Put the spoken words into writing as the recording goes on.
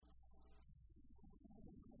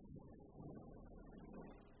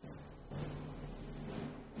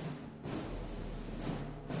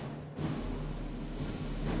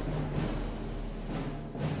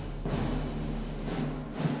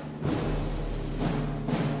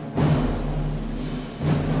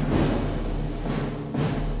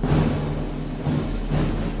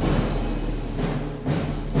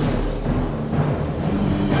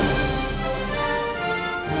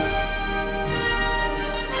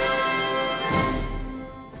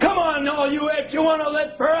all you apes you want to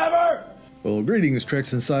live forever? Well, greetings,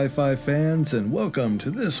 Treks and Sci-Fi fans, and welcome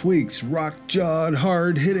to this week's rock-jawed,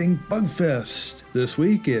 hard-hitting Bugfest. This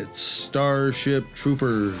week, it's Starship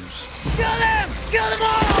Troopers. Kill them! Kill them all!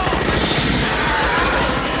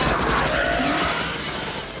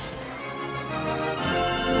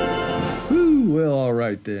 Whew, well,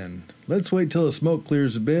 alright then. Let's wait till the smoke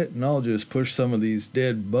clears a bit, and I'll just push some of these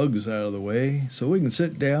dead bugs out of the way so we can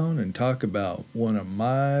sit down and talk about one of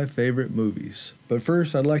my favorite movies. But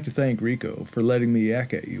first, I'd like to thank Rico for letting me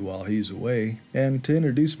yak at you while he's away, and to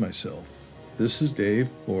introduce myself. This is Dave,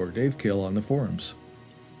 or Dave Kill on the forums.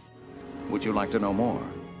 Would you like to know more?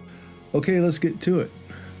 Okay, let's get to it.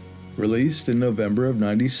 Released in November of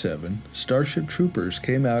 '97, Starship Troopers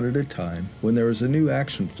came out at a time when there was a new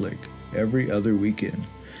action flick every other weekend.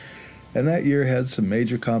 And that year had some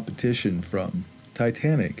major competition from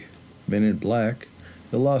Titanic, Men in Black,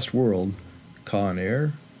 The Lost World, Con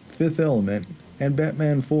Air, Fifth Element, and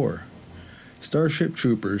Batman 4. Starship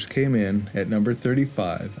Troopers came in at number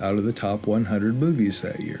 35 out of the top 100 movies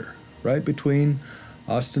that year, right between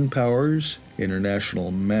Austin Powers'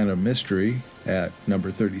 International Man of Mystery at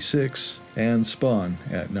number 36 and Spawn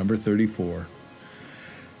at number 34.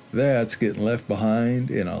 That's getting left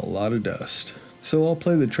behind in a lot of dust. So I'll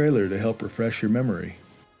play the trailer to help refresh your memory.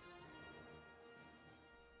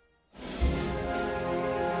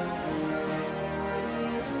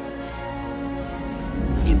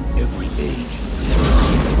 In every age,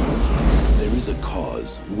 there is a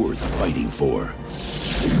cause worth fighting for.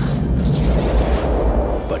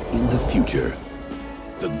 But in the future,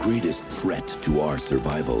 the greatest threat to our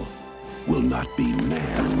survival will not be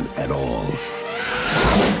man at all.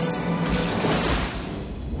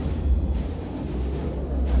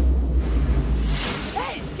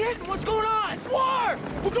 What's going on? It's war!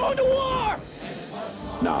 We're going to war!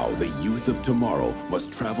 Now, the youth of tomorrow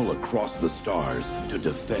must travel across the stars to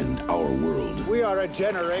defend our world. We are a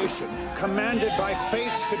generation commanded by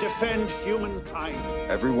fate to defend humankind.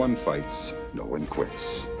 Everyone fights, no one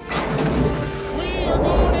quits. We are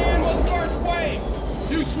going in with the first wave.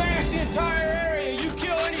 You smash the entire area. You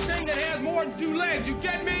kill anything that has more than two legs. You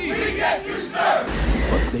get me? We get you, sir!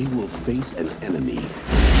 But they will face an enemy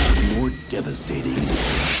more devastating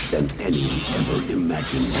than any ever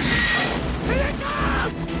imagined. Here they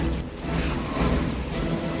come!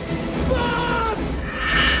 Bob!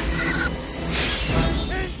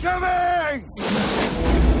 Incoming!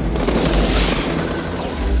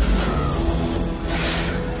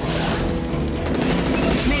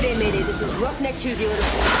 Mayday, mayday, this is Roughneck 20.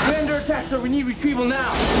 We're under attack, sir. We need retrieval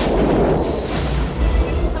now.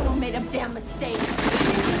 Someone made a damn mistake.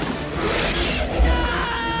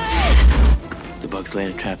 The bugs laid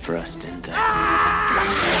a trap for us, didn't they?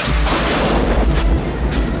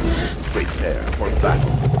 Prepare for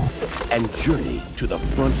battle and journey to the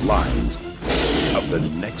front lines of the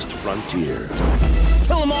next frontier.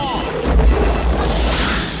 Kill them all!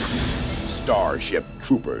 Starship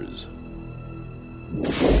Troopers.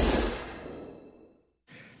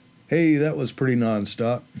 Hey, that was pretty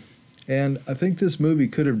non-stop. And I think this movie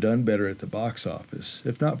could have done better at the box office,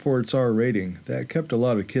 if not for its R rating that kept a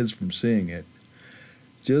lot of kids from seeing it.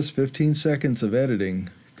 Just 15 seconds of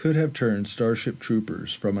editing could have turned Starship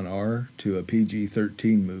Troopers from an R to a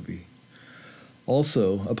PG-13 movie.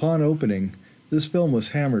 Also, upon opening, this film was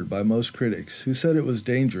hammered by most critics who said it was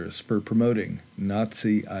dangerous for promoting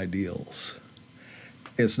Nazi ideals.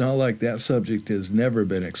 It's not like that subject has never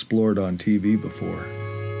been explored on TV before.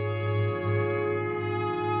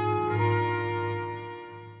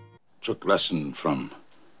 Took lesson from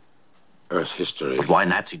Earth history. But why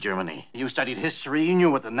Nazi Germany? You studied history, you knew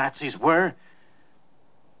what the Nazis were.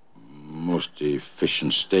 Most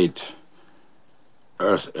efficient state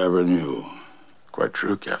Earth ever knew. Quite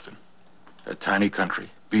true, Captain. A tiny country,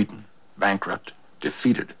 beaten, bankrupt,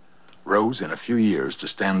 defeated, rose in a few years to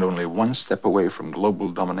stand only one step away from global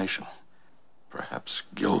domination. Perhaps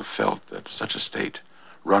Guild felt that such a state,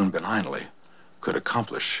 run benignly, could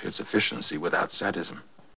accomplish its efficiency without sadism.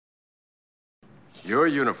 Your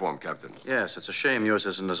uniform, Captain. Yes, it's a shame yours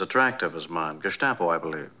isn't as attractive as mine. Gestapo, I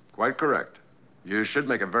believe. Quite correct. You should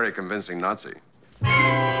make a very convincing Nazi.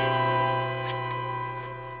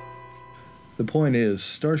 The point is,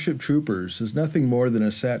 Starship Troopers is nothing more than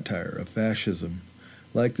a satire of fascism.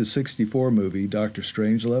 Like the '64 movie Dr.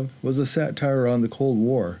 Strangelove was a satire on the Cold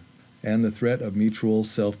War and the threat of mutual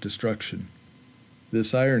self-destruction.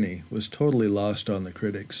 This irony was totally lost on the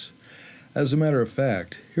critics. As a matter of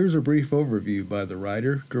fact, here's a brief overview by the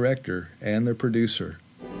writer, director, and the producer.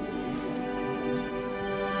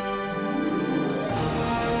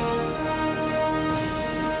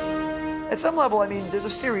 At some level, I mean, there's a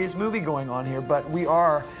serious movie going on here, but we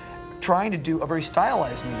are trying to do a very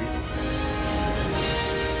stylized movie.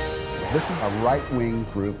 This is a right-wing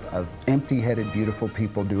group of empty-headed, beautiful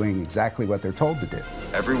people doing exactly what they're told to do.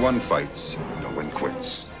 Everyone fights, no one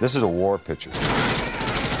quits. This is a war picture.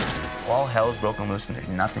 All hell's broken loose and there's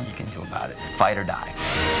nothing you can do about it. Fight or die.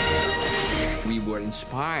 We were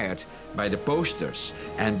inspired by the posters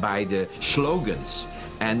and by the slogans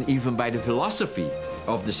and even by the philosophy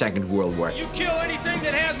of the Second World War. You kill anything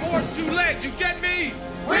that has more than 2 legs, you get me?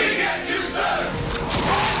 We get you, sir!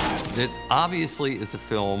 It obviously is a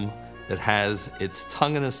film that has its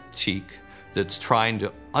tongue in its cheek, that's trying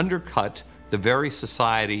to undercut the very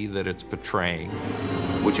society that it's portraying.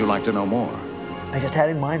 Would you like to know more? I just had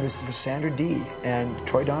in mind this is Sandra Dee and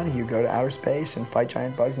Troy Donahue go to outer space and fight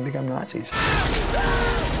giant bugs and become Nazis.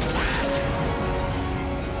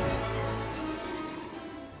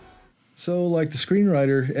 So, like the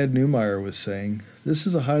screenwriter Ed Neumeier was saying, this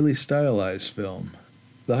is a highly stylized film.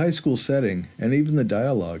 The high school setting and even the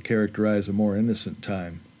dialogue characterize a more innocent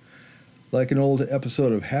time. Like an old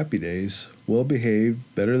episode of Happy Days, well-behaved,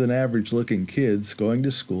 better-than-average-looking kids going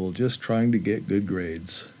to school just trying to get good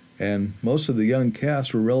grades. And most of the young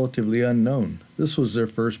cast were relatively unknown. This was their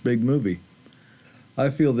first big movie. I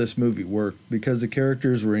feel this movie worked because the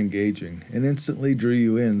characters were engaging and instantly drew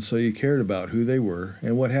you in so you cared about who they were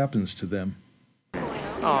and what happens to them.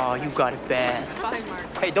 Oh, you got it bad.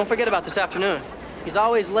 Hey, don't forget about this afternoon. He's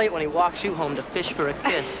always late when he walks you home to fish for a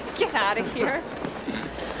kiss. Get out of here.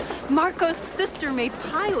 Marco's sister made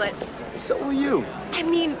pilots. So will you. I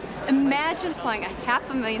mean, imagine flying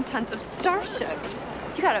 500,000 tons of Starship.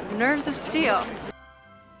 You got nerves of steel.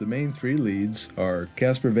 The main 3 leads are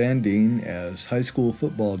Casper Van Dien as high school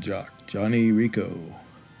football jock Johnny Rico.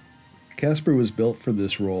 Casper was built for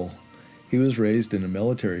this role. He was raised in a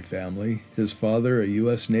military family, his father a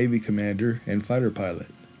U.S. Navy commander and fighter pilot.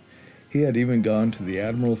 He had even gone to the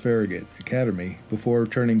Admiral Farragut Academy before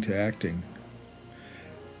turning to acting.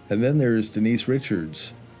 And then there is Denise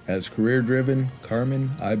Richards as career-driven Carmen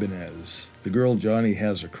Ibanez, the girl Johnny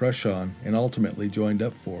has a crush on and ultimately joined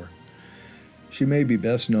up for. She may be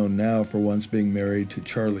best known now for once being married to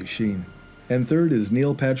Charlie Sheen. And third is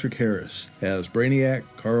Neil Patrick Harris as Brainiac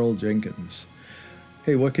Carl Jenkins.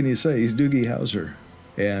 Hey, what can you say? He's Doogie Howser.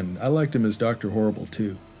 And I liked him as Dr. Horrible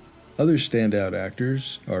too. Other standout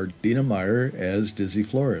actors are Dina Meyer as Dizzy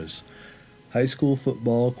Flores, high school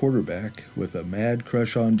football quarterback with a mad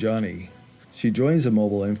crush on Johnny. She joins the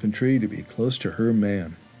mobile infantry to be close to her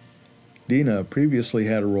man. Dina previously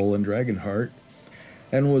had a role in Dragonheart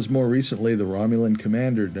and was more recently the Romulan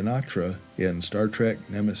commander Denatra in Star Trek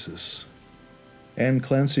Nemesis. And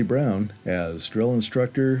Clancy Brown as drill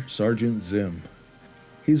instructor Sergeant Zim.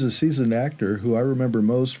 He's a seasoned actor who I remember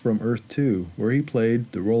most from Earth 2, where he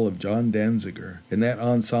played the role of John Danziger in that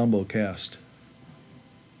ensemble cast.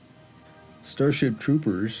 Starship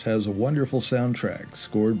Troopers has a wonderful soundtrack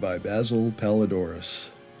scored by Basil Palladores.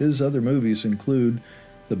 His other movies include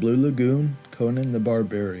The Blue Lagoon, Conan the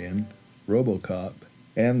Barbarian, RoboCop,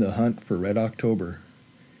 and The Hunt for Red October.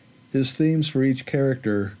 His themes for each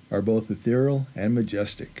character are both ethereal and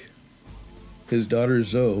majestic. His daughter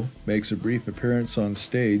Zoe makes a brief appearance on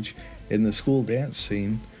stage in the school dance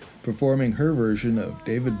scene, performing her version of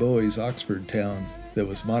David Bowie's Oxford Town that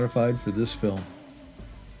was modified for this film.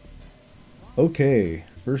 Okay,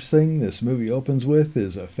 first thing this movie opens with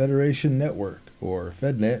is a Federation Network, or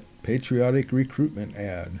FedNet, patriotic recruitment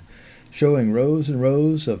ad, showing rows and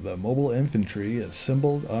rows of the mobile infantry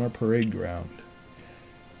assembled on a parade ground.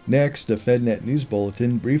 Next, a FedNet news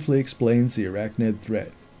bulletin briefly explains the arachnid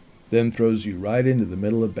threat, then throws you right into the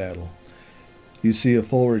middle of battle. You see a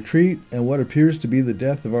full retreat and what appears to be the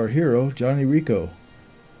death of our hero, Johnny Rico.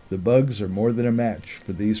 The bugs are more than a match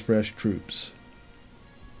for these fresh troops.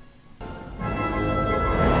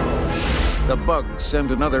 The bugs send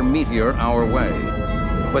another meteor our way.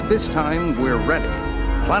 But this time, we're ready.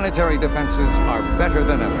 Planetary defenses are better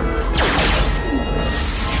than ever.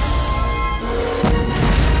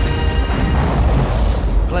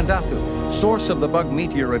 Klendathu, source of the bug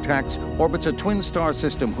meteor attacks, orbits a twin star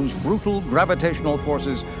system whose brutal gravitational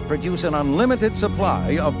forces produce an unlimited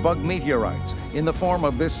supply of bug meteorites in the form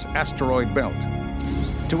of this asteroid belt.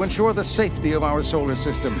 To ensure the safety of our solar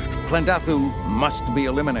system, Klendathu must be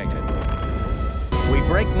eliminated. We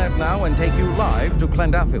break net now and take you live to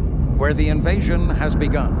Klendathu, where the invasion has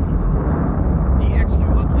begun.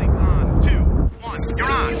 DXQ uplink on 2, 1, you're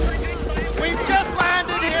on. We've just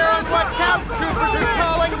landed here on what Count Troopers are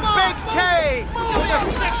calling Big K with the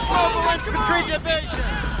 6th Mobile Infantry Division.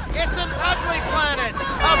 It's an ugly planet,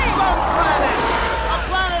 a bug planet, a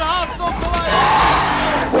planet hostile to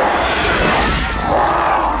life.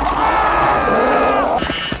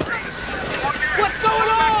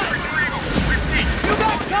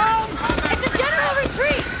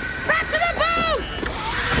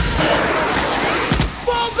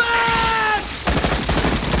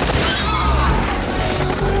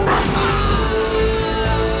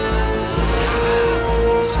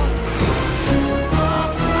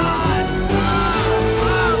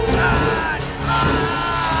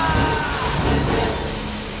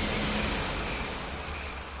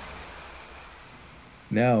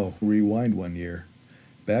 Now, rewind 1 year,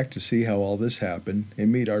 back to see how all this happened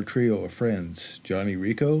and meet our trio of friends, Johnny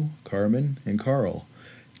Rico, Carmen, and Carl,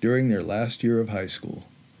 during their last year of high school.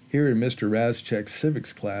 Here in Mr. Razchek's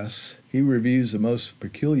civics class, he reviews the most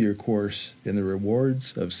peculiar course in the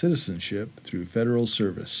rewards of citizenship through federal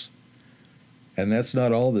service. And that's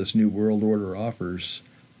not all this new world order offers.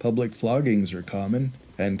 Public floggings are common,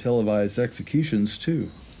 and televised executions too.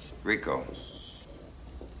 Rico.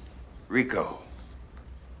 Rico.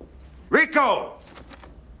 Rico!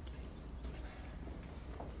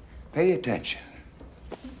 Pay attention.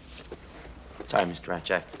 Sorry, Mr.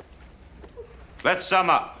 Razchek. Let's sum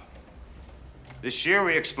up. This year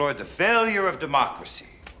we explored the failure of democracy,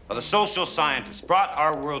 how the social scientists brought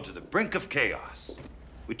our world to the brink of chaos.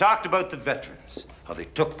 We talked about the veterans, how they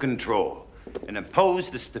took control and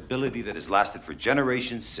imposed the stability that has lasted for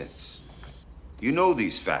generations since. You know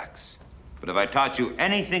these facts, but have I taught you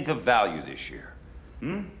anything of value this year?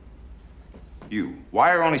 You,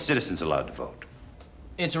 why are only citizens allowed to vote?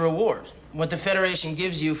 It's a reward. What the Federation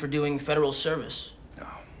gives you for doing federal service.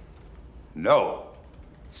 No.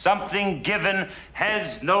 Something given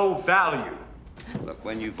has no value. Look,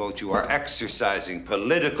 when you vote, you are exercising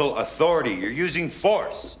political authority. You're using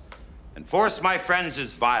force. And force, my friends,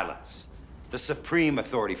 is violence. The supreme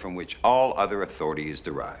authority from which all other authority is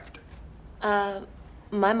derived. My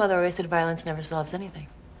mother always said violence never solves anything.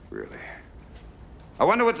 Really? I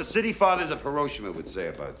wonder what the city fathers of Hiroshima would say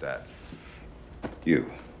about that.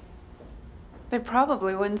 You. They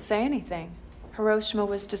probably wouldn't say anything. Hiroshima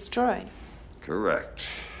was destroyed. Correct.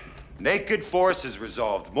 Naked force has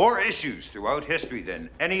resolved more issues throughout history than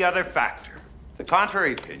any other factor. The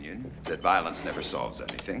contrary opinion, that violence never solves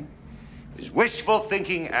anything, is wishful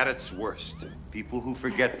thinking at its worst. People who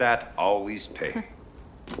forget that always pay.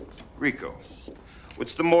 Rico,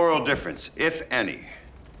 what's the moral difference, if any,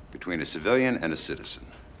 between a civilian and a citizen?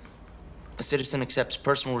 A citizen accepts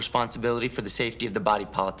personal responsibility for the safety of the body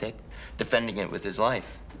politic, defending it with his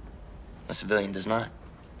life. A civilian does not.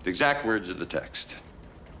 The exact words of the text.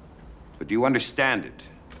 But do you understand it?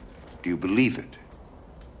 Do you believe it?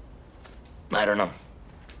 I don't know.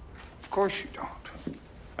 Of course you don't.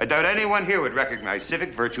 I doubt anyone here would recognize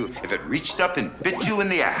civic virtue if it reached up and bit you in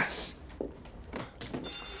the ass.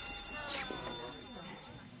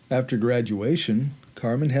 After graduation,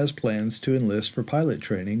 Carmen has plans to enlist for pilot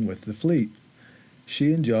training with the fleet.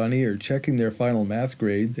 She and Johnny are checking their final math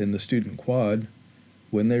grade in the student quad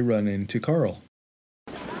when they run into Carl.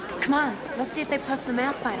 Come on, let's see if they pass the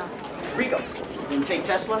math final. Rico, you gonna take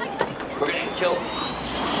Tesla? We're gonna get killed.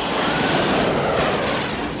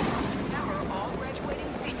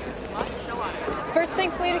 First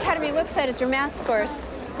thing Fleet Academy looks at is your math scores.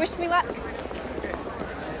 Wish me luck.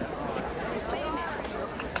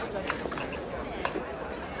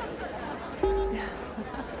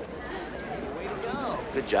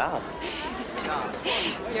 Good job.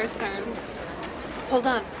 Your turn. Hold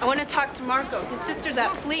on. I want to talk to Marco. His sister's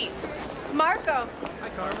at Fleet. Marco! Hi,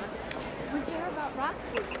 Carmen. What'd you hear about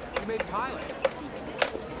Roxy? You made pilot.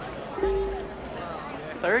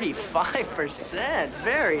 35%.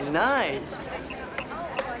 Very nice.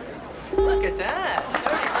 Look at that.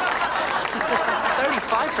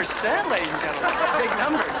 35%, ladies and gentlemen. Big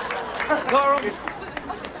numbers. Carl.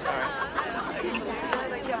 Sorry.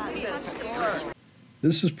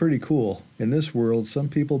 This is pretty cool. In this world, some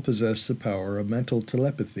people possess the power of mental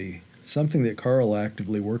telepathy, something that Carl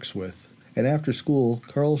actively works with. And after school,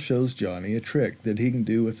 Carl shows Johnny a trick that he can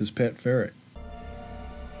do with his pet ferret.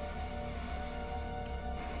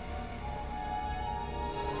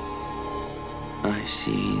 I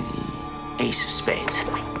see the ace of spades.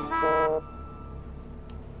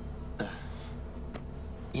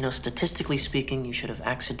 You know, statistically speaking, you should have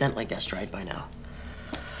accidentally guessed right by now.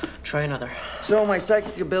 Try another. So my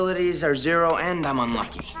psychic abilities are 0 and I'm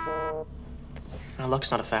unlucky. Now,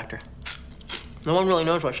 luck's not a factor. No one really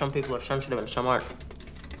knows why some people are sensitive and some aren't.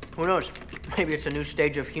 Who knows? Maybe it's a new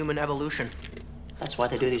stage of human evolution. That's why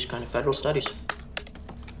they do these kind of federal studies.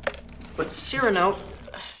 But Cyrano...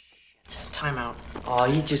 Shit. Time out. Oh,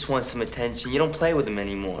 he just wants some attention. You don't play with him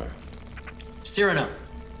anymore. Cyrano.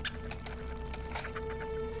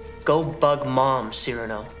 Go bug Mom,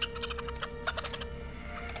 Cyrano.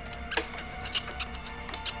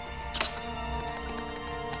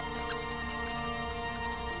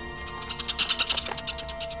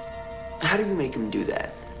 How do you make him do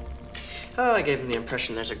that? Oh, I gave him the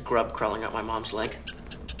impression there's a grub crawling up my mom's leg.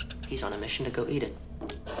 He's on a mission to go eat it.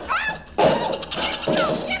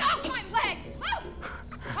 Get off my leg!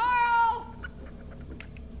 Carl!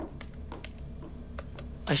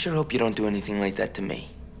 I sure hope you don't do anything like that to me.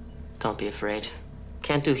 Don't be afraid.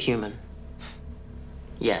 Can't do human.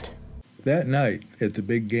 Yet. That night, at the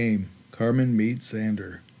big game, Carmen meets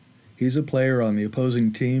Xander. He's a player on the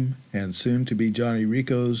opposing team and soon to be Johnny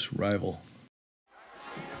Rico's rival.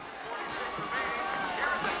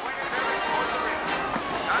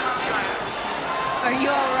 Are you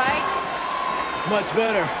all right? Much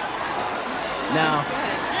better. Now.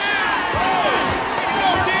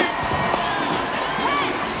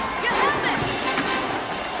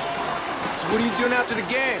 So what are you doing after the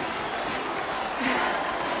game?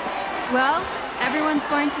 Well, everyone's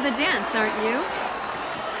going to the dance, aren't you?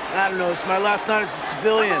 I don't know, it's my last night as a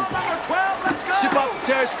civilian. Come on, number 12, let's go! Ship off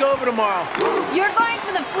to Terrascova tomorrow. You're going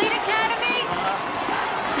to the Fleet Academy?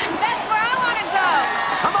 That's where I want to go.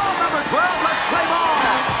 Come on, number 12, let's play ball!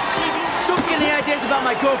 Don't get any ideas about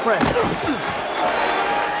my girlfriend.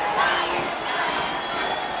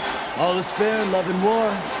 All is fair in love and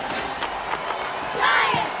war.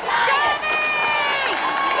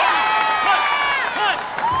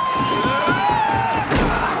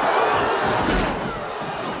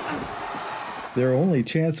 Their only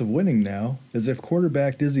chance of winning now is if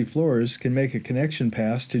quarterback Dizzy Flores can make a connection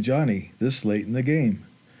pass to Johnny this late in the game.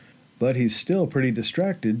 But he's still pretty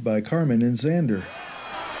distracted by Carmen and Xander.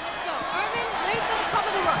 Carmen, Latham, cover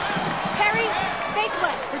the run. Harry, fake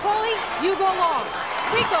left. Bertoli, you go long.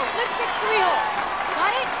 Rico, lip kick 3-hole.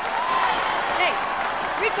 Got it? Hey,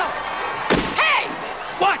 Rico. Hey!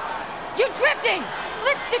 What? You're drifting!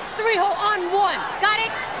 Lip 6 3-hole on 1. Got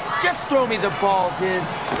it? Just throw me the ball, Diz.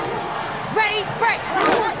 Ready, break!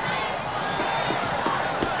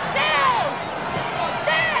 Down!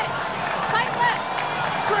 Set! Tight left!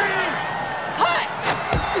 Screen! Hut!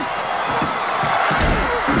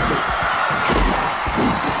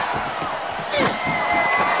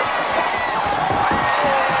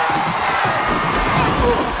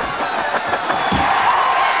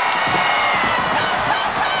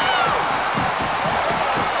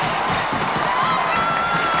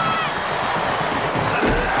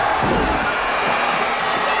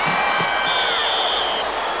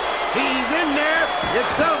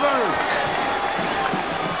 It's over!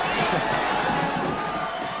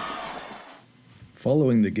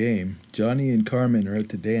 Following the game, Johnny and Carmen are at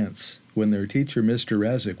the dance when their teacher, Mr.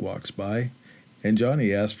 Razik, walks by, and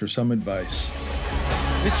Johnny asks for some advice.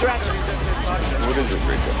 Mr. Razik! What is it,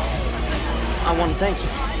 Rico? I want to thank you.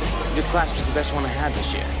 Your class was the best one I had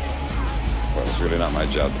this year. Well, it's really not my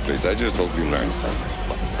job to please. I just hope you learned something.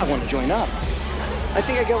 I want to join up. I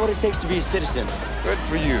think I got what it takes to be a citizen. Good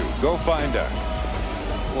for you. Go find out.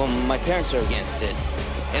 Well, my parents are against it,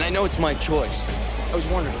 and I know it's my choice. I was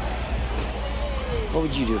wondering, what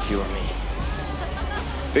would you do if you were me?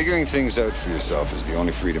 Figuring things out for yourself is the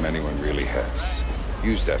only freedom anyone really has.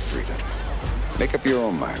 Use that freedom. Make up your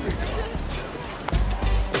own mind, Rico.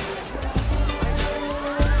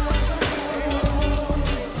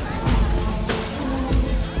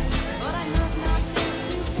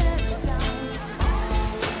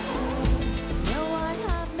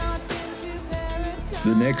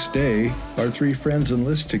 The next day, our three friends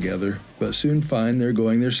enlist together, but soon find they're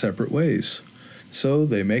going their separate ways. So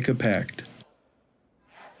they make a pact.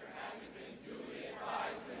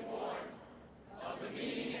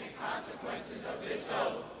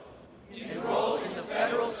 Enroll in the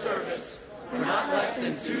federal service for not less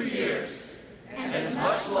than 2 years, and as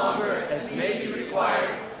much longer as may be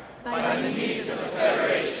required by the needs of the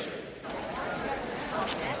Federation.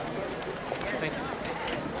 Thank you.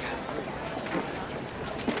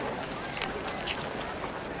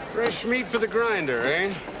 Fresh meat for the grinder,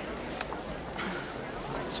 eh?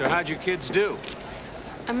 So how'd your kids do?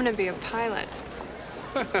 I'm gonna be a pilot.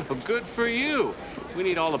 Well, good for you. We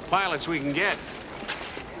need all the pilots we can get.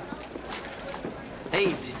 Hey,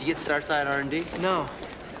 did you get Starside R&D? No.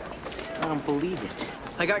 I don't believe it.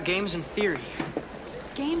 I got games and theory.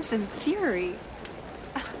 Games and theory?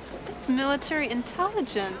 That's military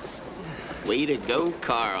intelligence. Way to go,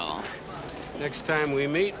 Carl. Next time we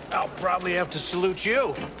meet, I'll probably have to salute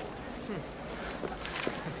you.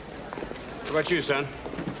 What about you, son?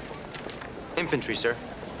 Infantry, sir.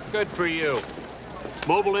 Good for you.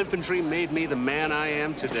 Mobile infantry made me the man I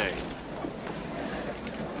am today.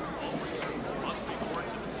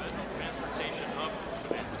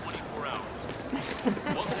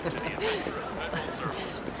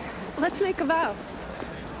 Let's make a vow.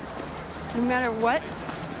 No matter what,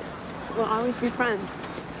 we'll always be friends.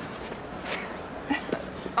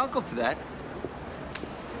 I'll go for that.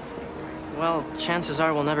 Well, chances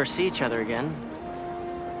are we'll never see each other again.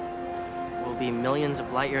 We'll be millions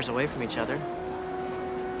of light years away from each other.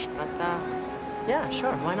 But, yeah,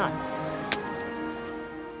 sure, why not?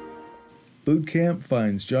 Boot camp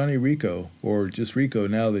finds Johnny Rico, or just Rico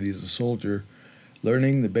now that he's a soldier,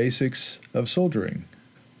 learning the basics of soldiering.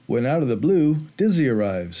 When out of the blue, Dizzy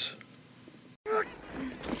arrives.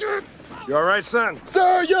 You all right, son?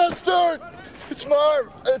 Sir, yes, sir. It's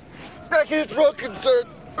Marv. Back is broken, sir.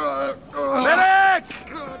 Medic!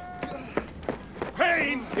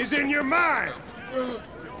 Pain is in your mind.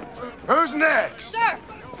 Who's next? Sir!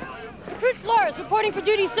 Recruit Flores reporting for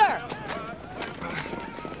duty, sir.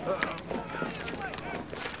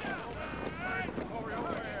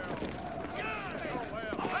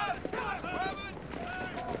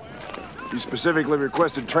 You specifically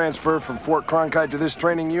requested transfer from Fort Cronkite to this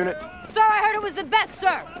training unit? Sir, I heard it was the best,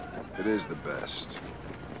 sir. It is the best.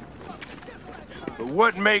 But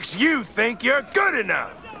what makes you think you're good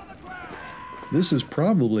enough? This is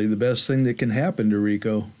probably the best thing that can happen to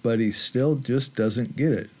Rico, but he still just doesn't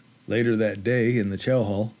get it. Later that day in the chow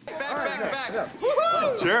hall.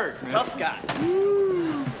 Jerk, man. Tough guy.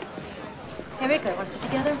 Hey, Rico, want to sit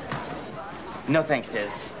together? No thanks,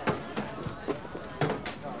 Diz.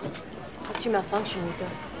 What's your malfunction, Rico?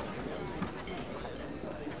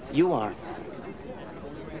 You are.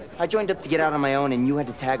 I joined up to get out on my own, and you had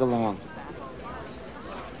to tag along.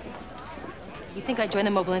 You think I joined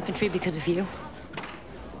the mobile infantry because of you?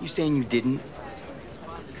 You saying you didn't?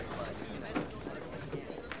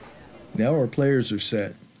 Now our players are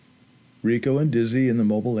set. Rico and Dizzy in the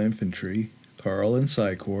mobile infantry, Carl in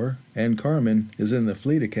Psi Corps, and Carmen is in the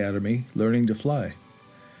Fleet Academy learning to fly.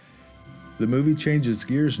 The movie changes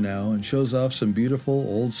gears now and shows off some beautiful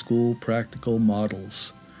old-school practical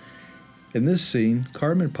models. In this scene,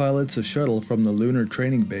 Carmen pilots a shuttle from the lunar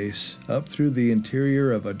training base up through the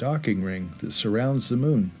interior of a docking ring that surrounds the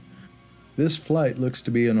moon. This flight looks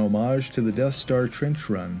to be an homage to the Death Star trench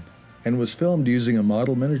run and was filmed using a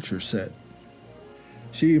model miniature set.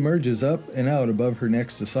 She emerges up and out above her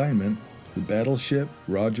next assignment, the battleship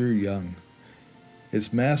Roger Young.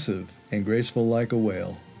 It's massive and graceful like a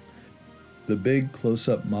whale. The big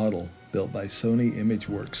close-up model, built by Sony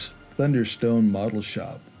Imageworks Thunderstone Model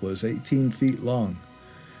Shop, was 18 feet long.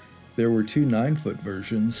 There were 2 9-foot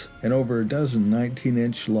versions and over a dozen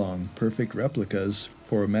 19-inch long perfect replicas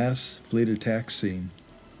for a mass fleet attack scene.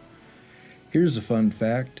 Here's a fun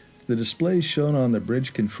fact. The displays shown on the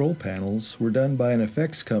bridge control panels were done by an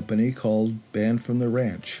effects company called Band from the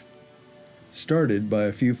Ranch. Started by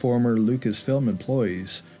a few former Lucasfilm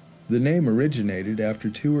employees, the name originated after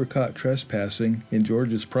 2 were caught trespassing in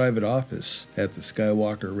George's private office at the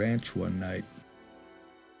Skywalker Ranch one night.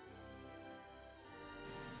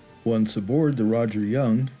 Once aboard the Roger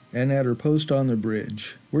Young and at her post on the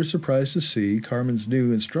bridge, we're surprised to see Carmen's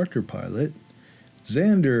new instructor pilot,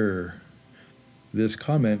 Xander. This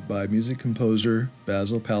comment by music composer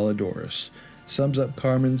Basil Palladores sums up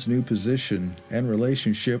Carmen's new position and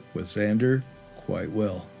relationship with Xander quite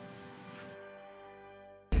well.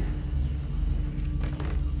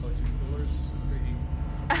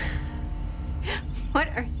 What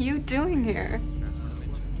are you doing here?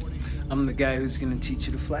 I'm the guy who's gonna teach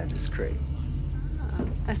you to fly this crate.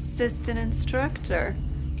 Assistant instructor.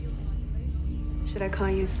 Should I call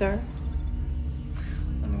you sir?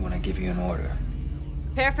 Only when I give you an order.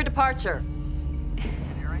 Prepare for departure.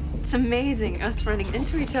 It's amazing us running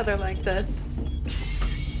into each other like this.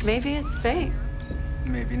 Maybe it's fate.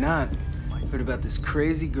 Maybe not. Heard about this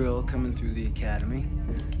crazy girl coming through the academy.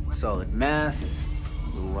 Solid math, a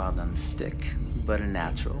little wild on the stick, but a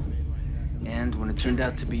natural. And when it turned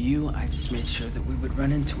out to be you, I just made sure that we would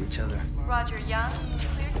run into each other. Roger Young,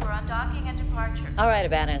 cleared for undocking and departure. All right,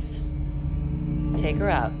 Abanis. Take her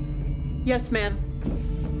out. Yes, ma'am.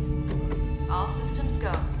 All systems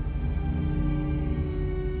go.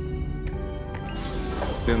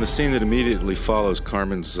 Then the scene that immediately follows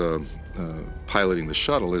Carmen's piloting the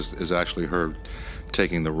shuttle is actually her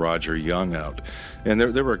taking the Roger Young out. And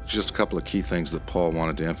there were just a couple of key things that Paul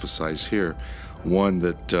wanted to emphasize here. One,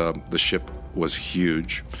 that the ship was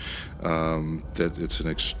huge, that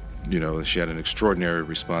it's she had an extraordinary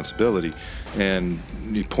responsibility, and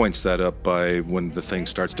he points that up by when the thing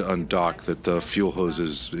starts to undock, that the fuel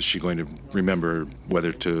hoses, is she going to remember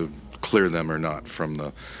whether to clear them or not from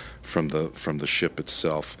the ship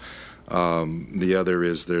itself. The other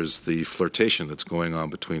is there's the flirtation that's going on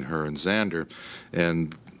between her and Xander,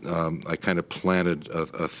 and I kind of planted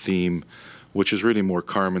a theme, which is really more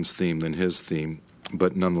Carmen's theme than his theme,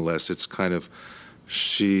 but nonetheless, it's kind of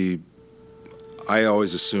I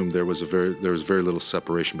always assumed there was very little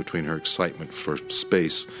separation between her excitement for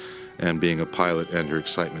space and being a pilot and her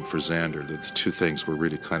excitement for Xander, that the two things were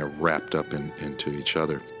really kind of wrapped up into each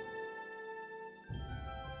other.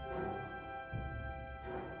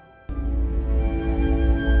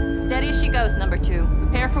 Steady as she goes, number 2.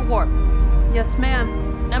 Prepare for warp. Yes,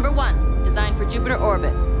 ma'am. Number 1, designed for Jupiter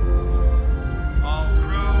orbit. All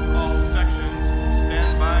crew, all sections,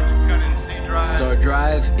 stand by to cut in C drive. Start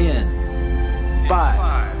drive in.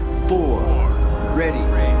 5, 4, ready,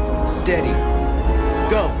 steady,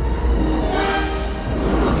 go.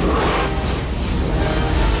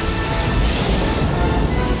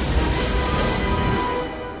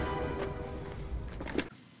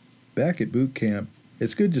 Back at boot camp,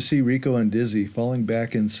 it's good to see Rico and Dizzy falling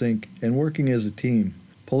back in sync and working as a team,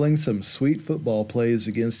 pulling some sweet football plays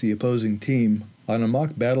against the opposing team on a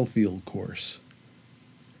mock battlefield course.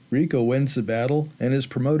 Rico wins the battle and is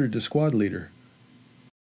promoted to squad leader.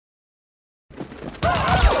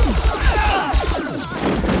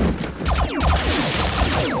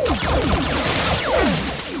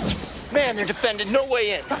 Man, they're defended. No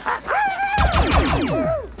way in.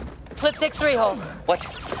 Flip 6-3 hole. What?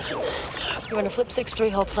 You run a flip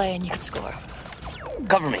 6-3 hole play and you can score.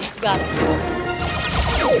 Cover me. Got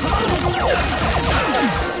it.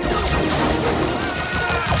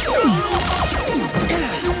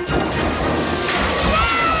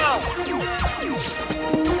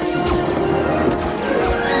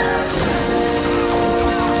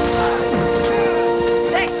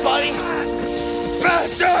 Thanks, buddy.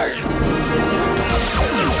 Bastard!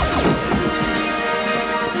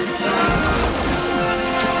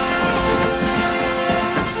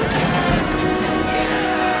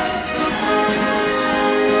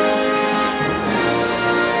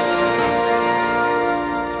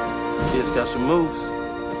 Kid's got some moves.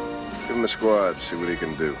 Give him a squad, see what he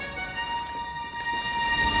can do.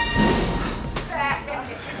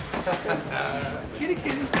 Kitty,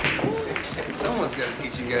 kitty. Someone's got to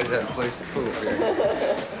teach you guys how to play some pool here.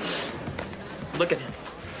 Look at him.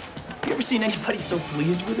 You ever seen anybody so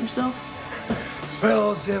pleased with himself?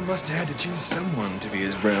 Well, Sam must have had to choose someone to be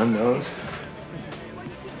his brown nose.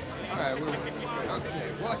 All right,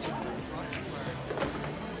 okay, watch it.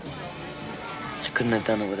 I couldn't have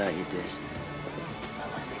done it without you, Diz.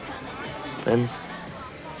 Friends?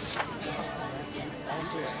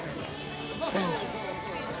 Friends.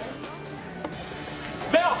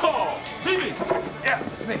 Bell call! Bibi! Yeah,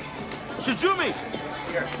 it's me. Shizumi!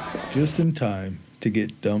 Here. Just in time to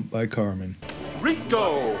get dumped by Carmen.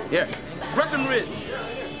 Rico! Yeah. Breckenridge!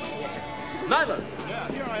 Nyla!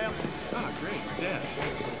 Yeah, here I am. Ah, great. Dance.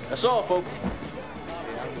 That's all, folks.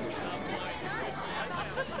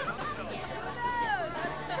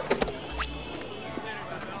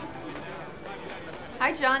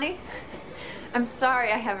 Hi, Johnny. I'm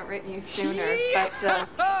sorry I haven't written you sooner, but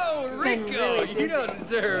Oh, it's been Rico, really busy. you don't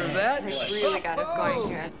deserve that. They really got us going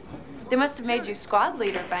here. They must have made you squad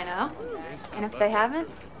leader by now. And if they haven't,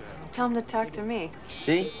 tell them to talk to me.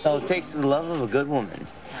 See? All it takes is the love of a good woman.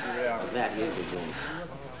 That is a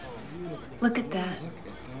woman. Look at that.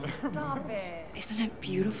 Isn't it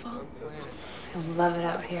beautiful? I love it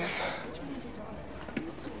out here. And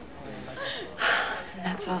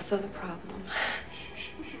that's also the problem.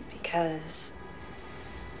 Because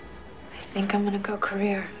I think I'm gonna go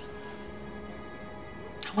career.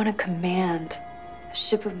 I want to command a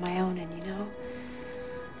ship of my own, and you know,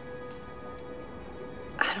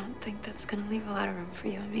 I don't think that's gonna leave a lot of room for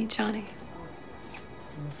you and me, Johnny.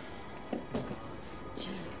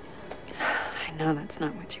 I know that's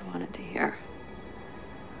not what you wanted to hear.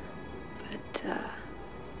 But,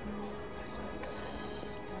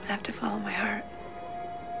 I have to follow my heart.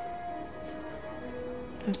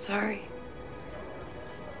 I'm sorry.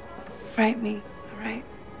 Write me, all right?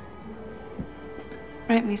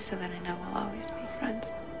 Write me so that I know we'll always be friends.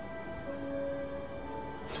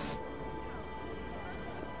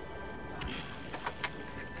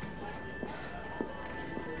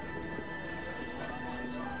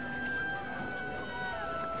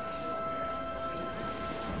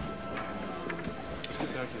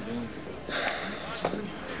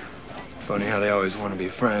 Funny how they always want to be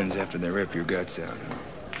friends after they rip your guts out.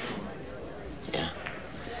 Yeah.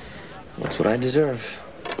 That's what I deserve.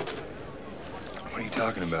 What are you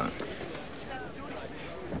talking about?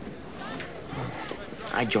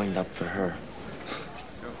 I joined up for her.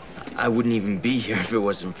 I wouldn't even be here if it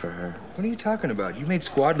wasn't for her. What are you talking about? You made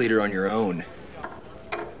squad leader on your own.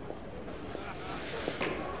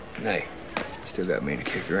 Nay, still got me to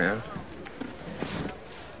kick around.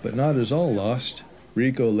 But not as all lost.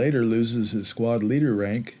 Rico later loses his squad leader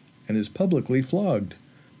rank and is publicly flogged.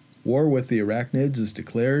 War with the Arachnids is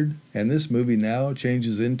declared, and this movie now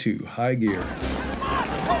changes into high gear.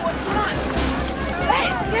 What's going on? Hey,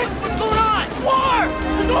 kids, what's going on? War!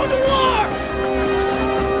 We're going to war!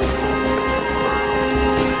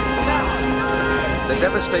 The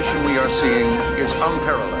devastation we are seeing is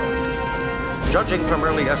unparalleled. Judging from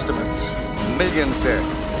early estimates, millions dead,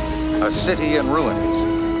 a city in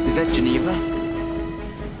ruins. Is that Geneva?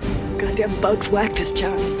 Goddamn bugs whacked us,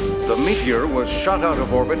 John. The meteor was shot out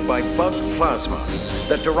of orbit by bug plasma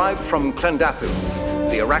that derived from Klendathu,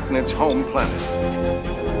 the arachnids' home planet.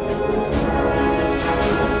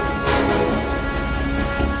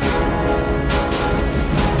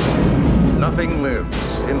 Nothing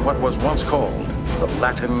lives in what was once called the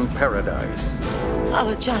Latin paradise.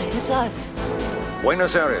 Oh, Johnny, it's us.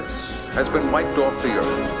 Buenos Aires has been wiped off the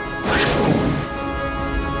earth.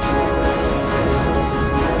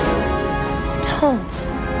 Tom.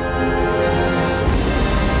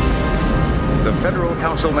 The Federal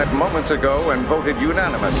Council met moments ago and voted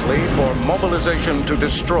unanimously for mobilization to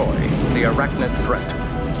destroy the arachnid threat.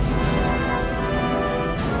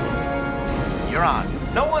 You're on.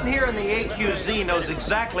 No one here in the AQZ knows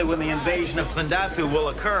exactly when the invasion of Klendathu will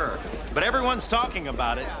occur, but everyone's talking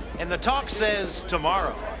about it, and the talk says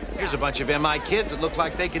tomorrow. Here's a bunch of MI kids that look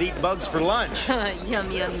like they could eat bugs for lunch.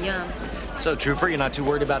 Yum, yum, yum. So, Trooper, you're not too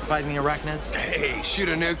worried about fighting the arachnids? Hey, shoot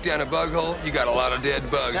a nuke down a bug hole, you got a lot of dead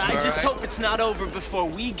bugs, I all just right? hope it's not over before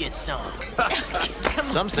we get some.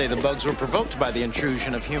 Some say the bugs were provoked by the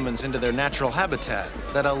intrusion of humans into their natural habitat,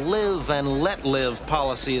 that a live and let live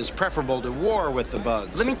policy is preferable to war with the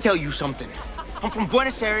bugs. Let me tell you something. I'm from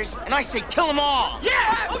Buenos Aires, and I say kill them all!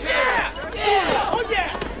 Yeah! Oh, yeah! Yeah! Oh,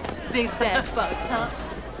 yeah! Big bad bugs, huh?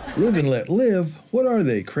 Live and let live? What are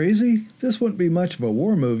they, crazy? This wouldn't be much of a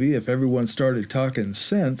war movie if everyone started talking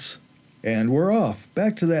sense. And we're off,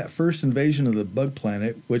 back to that first invasion of the bug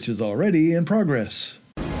planet, which is already in progress.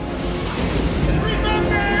 Remember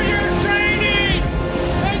your training,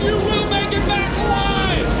 and you will make it back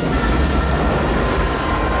alive!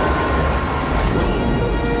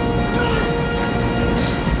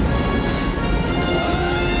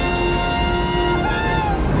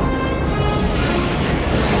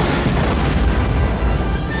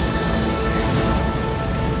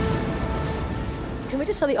 Can we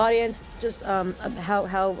just tell the audience just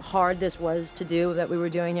how hard this was to do that we were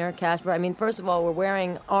doing here at Casper? I mean, first of all, we're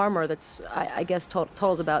wearing armor that's, I guess,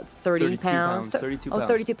 totals about 30 pounds. 32 pounds.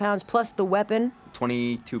 32 pounds, plus the weapon.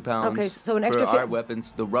 22 pounds. Okay, so an extra for our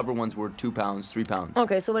weapons. The rubber ones were 2 pounds, 3 pounds.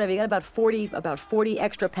 Okay, so whatever. You got about 40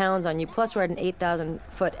 extra pounds on you. Plus, we're at an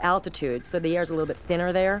 8,000-foot altitude, so the air's a little bit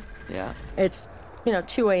thinner there. Yeah. It's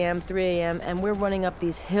 2 a.m., 3 a.m., and we're running up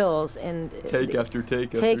these hills and Take after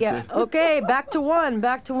take after take. Okay, back to one.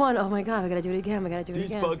 Oh my God, we gotta do it again.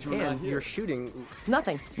 These bugs were And you're shooting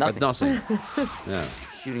nothing. Nothing. Yeah.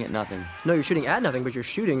 Shooting at nothing. No, you're shooting at nothing, but you're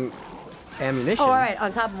shooting ammunition. Oh, all right,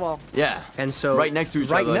 on top of all. Yeah. And so right next to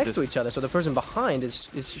each right other. next to each other. So the person behind is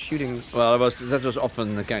shooting. Well, that was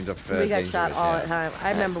often a kind of we got shot all the time.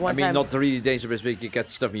 I remember one time. I mean, not really dangerous, but you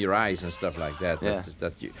get stuff in your eyes and stuff like that. Yeah.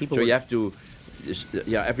 So you have to.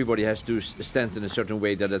 Yeah, everybody has to stand in a certain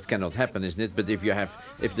way that it cannot happen, isn't it? But if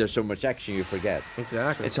there's so much action, you forget.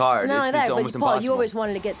 Exactly. It's hard. Not only it's that, but almost Paul, impossible. you always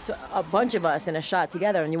wanted to get a bunch of us in a shot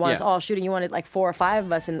together, and you want us all shooting. You wanted like 4 or 5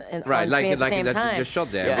 of us on screen at the same time. Just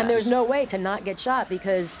shot there. And there's no way to not get shot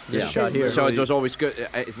because. Shot here. So it was always good.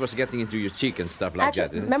 It was getting into your cheek and stuff like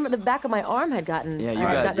that. Remember the back of my arm had gotten. Yeah, you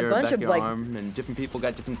got your back of your arm, and different people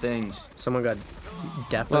got different things. Someone got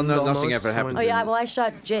deafened. Well, nothing ever happened. Oh yeah, well I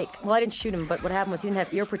shot Jake. Well, I didn't shoot him, but what happened was he didn't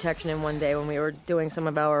have ear protection in one day when we were doing some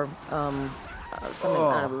of our something. I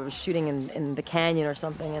don't know, we were shooting in the canyon or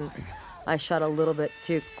something, and I shot a little bit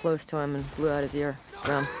too close to him and blew out his ear.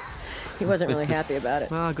 He wasn't really happy about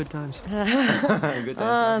it. Ah, good times. Good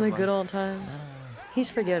times. The good old times.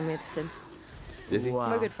 He's forgiven me since. Did he?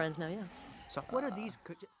 We're good friends now, yeah. So what are these?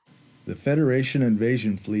 The Federation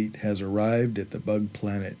invasion fleet has arrived at the bug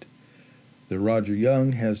planet. The Roger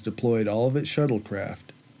Young has deployed all of its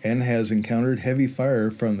shuttlecraft and has encountered heavy fire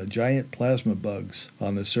from the giant plasma bugs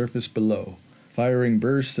on the surface below. Firing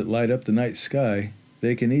bursts that light up the night sky,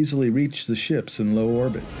 they can easily reach the ships in low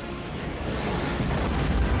orbit.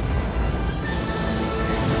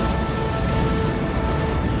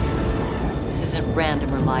 This isn't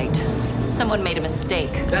random or light. Someone made a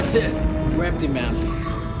mistake. That's it. We're empty, man.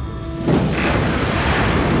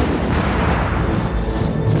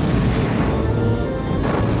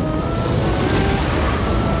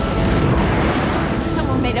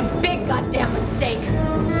 Someone made a big goddamn mistake.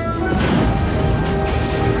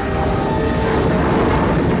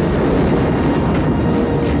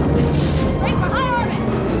 Break for high orbit.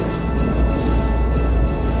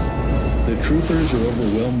 The troopers are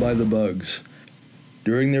overwhelmed by the bugs.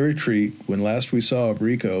 During the retreat, when last we saw of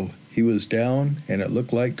Rico, he was down and it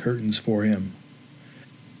looked like curtains for him.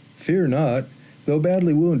 Fear not, though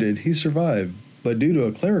badly wounded, he survived, but due to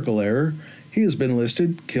a clerical error, he has been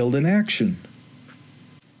listed killed in action.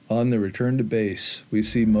 On the return to base, we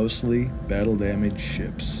see mostly battle-damaged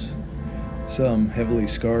ships. Some heavily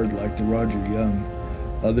scarred like the Roger Young,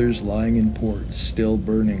 others lying in port, still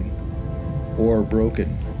burning, or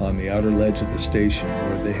broken on the outer ledge of the station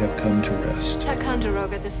where they have come to rest.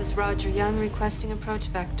 Ticonderoga, this is Roger Young requesting approach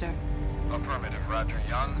vector. Affirmative, Roger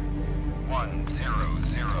Young.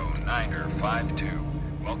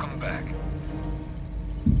 100-9er52. Welcome back.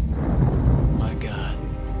 My God.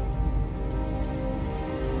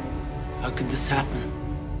 How could this happen?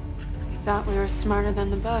 We thought we were smarter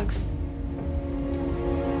than the bugs.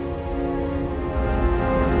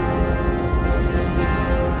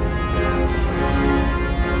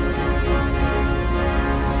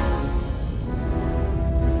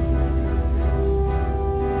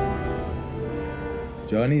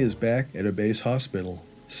 Johnny is back at a base hospital,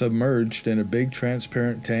 submerged in a big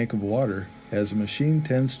transparent tank of water as a machine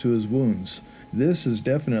tends to his wounds. This is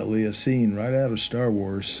definitely a scene right out of Star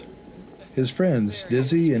Wars. His friends,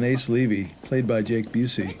 Dizzy and Ace Levy, played by Jake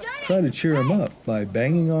Busey, try to cheer him up by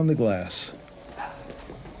banging on the glass.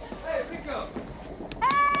 Hey, Rico!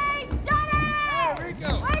 Hey, Johnny! Hey,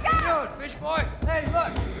 Rico! Wake up! Fish boy! Hey,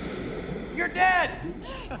 look! You're dead!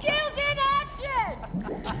 Killed in action!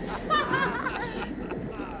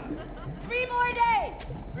 3 more days!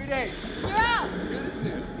 3 days. You're out! Good as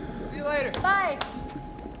new. See you later. Bye.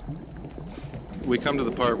 We come to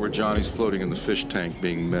the part where Johnny's floating in the fish tank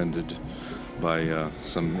being mended by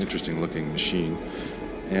some interesting-looking machine.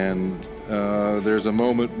 And there's a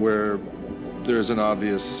moment where there's an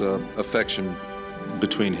obvious affection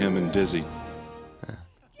between him and Dizzy.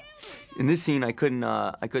 In this scene, I couldn't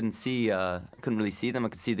really see them. I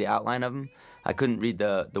could see the outline of them. I couldn't read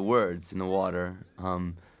the words in the water.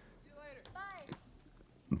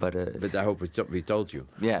 But I hope we told you.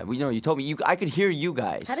 Yeah, you told me. I could hear you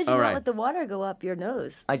guys. How did you not let the water go up your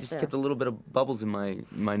nose? I just kept a little bit of bubbles in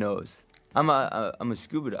my nose. I was a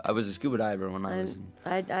scuba diver when I was.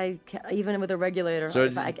 I even with a regulator. So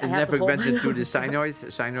I it have never to went into the cyanide.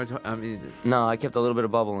 I mean. No, I kept a little bit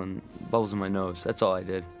of bubbles in my nose. That's all I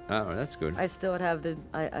did. Oh, that's good. I still would have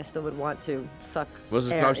I still would want to suck. Was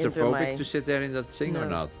it air claustrophobic to sit there in that thing or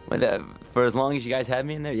not? Well, for as long as you guys had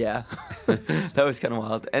me in there, yeah. That was kind of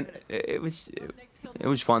wild, and it was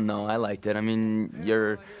fun though. I liked it. I mean,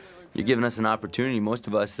 you're giving us an opportunity. Most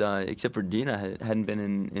of us, except for Dina, hadn't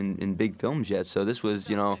been in big films yet. So this was,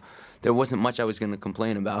 there wasn't much I was going to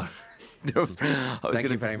complain about. Thank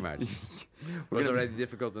you very much. It was already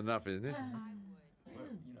difficult enough, isn't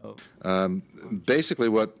it? Basically,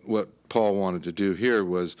 what Paul wanted to do here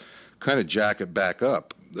was kind of jack it back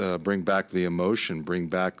up, bring back the emotion, bring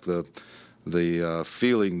back the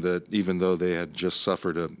feeling that even though they had just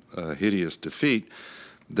suffered a hideous defeat,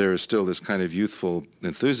 there is still this kind of youthful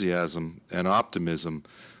enthusiasm and optimism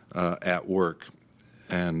at work,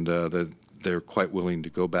 and that they're quite willing to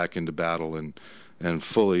go back into battle and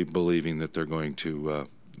fully believing that they're going to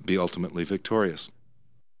be ultimately victorious.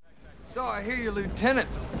 So I hear your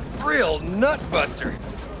lieutenant's a real nutbuster.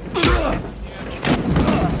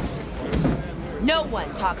 No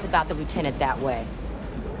one talks about the lieutenant that way.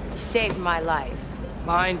 He saved my life.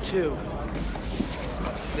 Mine too.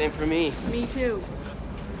 Same for me. Me too.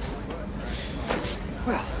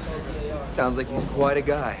 Well, sounds like he's quite a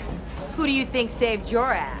guy. Who do you think saved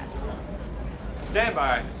your ass? Stand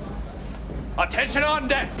by. Attention on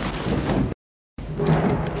deck.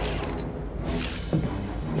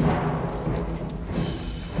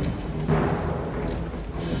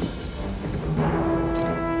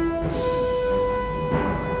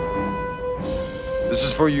 This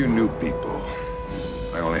is for you new people.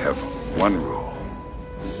 I only have one rule.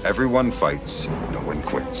 Everyone fights, no one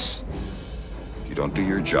quits. If you don't do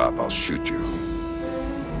your job, I'll shoot you.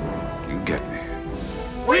 You get me?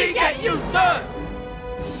 We get you, sir!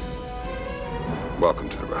 Welcome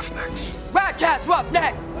to the Roughnecks. Ratcats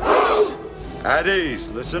Roughnecks! At ease,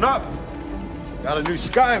 listen up. Got a new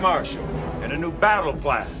Sky Marshal and a new battle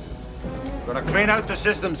plan. Gonna clean out the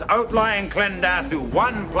systems outlying Clendathu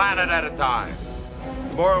one planet at a time.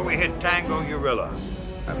 Tomorrow we hit Tango Urilla.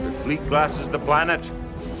 After Fleet glasses the planet,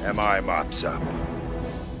 MI mops up.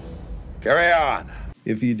 Carry on.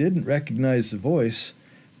 If you didn't recognize the voice,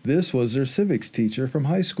 this was their civics teacher from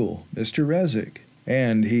high school, Mr. Razik,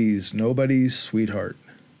 and he's nobody's sweetheart.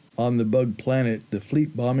 On the bug planet, the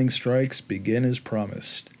fleet bombing strikes begin as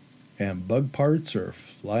promised, and bug parts are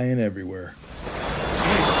flying everywhere.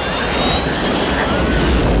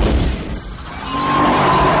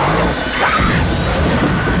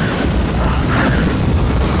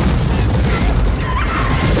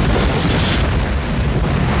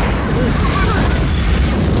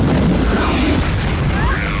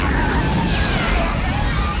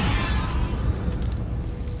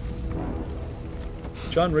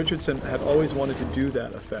 John Richardson had always wanted to do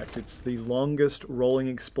that effect. It's the longest rolling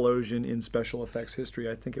explosion in special effects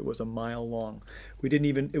history. I think it was a mile long.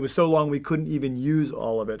 It was so long we couldn't even use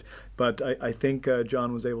all of it, but I think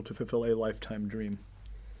John was able to fulfill a lifetime dream.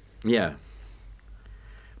 Yeah.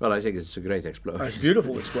 Well, I think it's a great explosion. It's a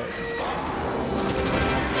beautiful explosion.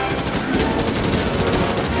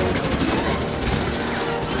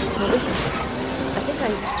 I think I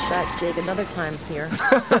shot Jake another time here.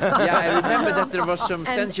 Yeah, I remember that there was some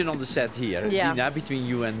tension on the set here, Yeah. Dina, between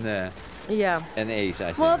you and Yeah. and Ace, I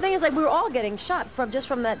think. Well, the thing is, like, we were all getting shot from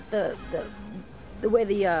that the way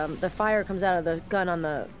the fire comes out of the gun on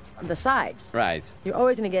the sides. Right. You're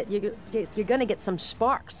always gonna you're gonna get some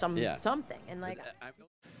sparks, something, and like.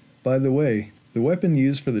 By the way, the weapon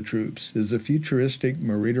used for the troops is a futuristic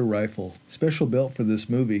Marita rifle, special built for this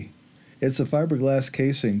movie. It's a fiberglass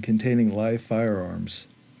casing containing live firearms,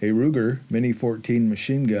 a Ruger Mini 14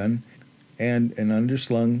 machine gun, and an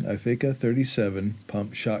underslung Ifika 37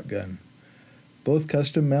 pump shotgun. Both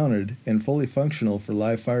custom mounted and fully functional for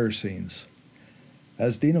live fire scenes.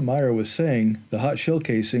 As Dina Meyer was saying, the hot shell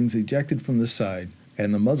casings ejected from the side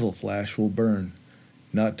and the muzzle flash will burn,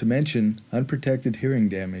 not to mention unprotected hearing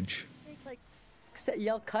damage. Like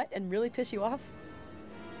yell cut and really piss you off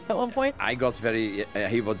at one point. I got very.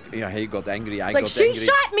 He got angry. I Like, got she angry.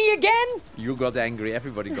 shot me again. You got angry.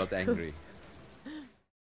 Everybody got angry.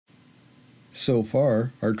 So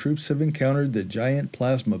far, our troops have encountered the giant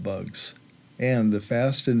plasma bugs and the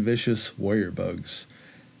fast and vicious warrior bugs.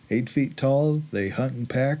 8 feet tall, they hunt in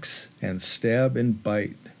packs and stab and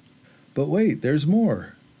bite. But wait, there's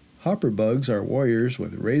more. Hopper bugs are warriors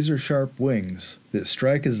with razor-sharp wings that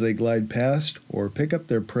strike as they glide past or pick up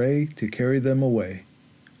their prey to carry them away.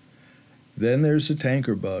 Then there's the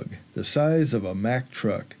tanker bug, the size of a Mack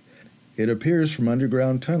truck. It appears from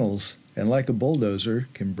underground tunnels and, like a bulldozer,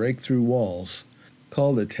 can break through walls.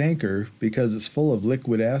 Called a tanker because it's full of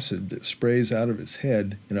liquid acid that sprays out of its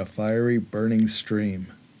head in a fiery, burning stream.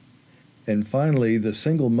 And finally, the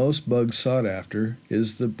single most bug sought after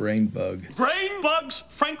is the brain bug. Brain bugs?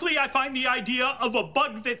 Frankly, I find the idea of a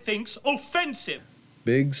bug that thinks offensive.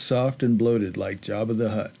 Big, soft, and bloated like Jabba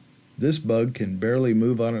the Hutt. This bug can barely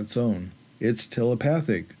move on its own. It's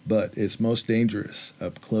telepathic, but it's most dangerous,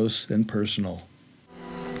 up close and personal.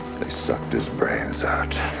 They sucked his brains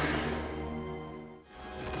out.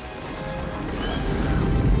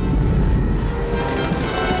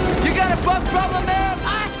 You got a bug problem, man?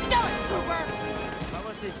 What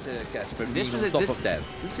was this, Casper? This being was on top of that.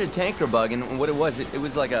 This is a tanker bug, and what it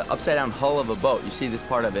was like an upside-down hull of a boat. You see this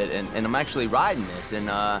part of it, and I'm actually riding this, and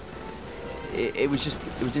it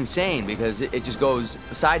was insane because it just goes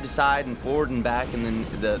side to side and forward and back, and then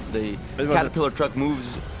the Caterpillar truck moves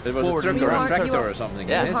forward. It was a tractor or something.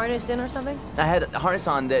 Yeah. You harnessed in or something? I had a harness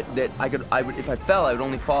on that I would if I fell, I would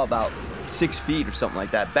only fall about 6 feet or something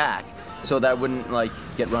like that back, so that I wouldn't like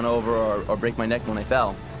get run over or break my neck when I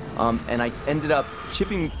fell. And I ended up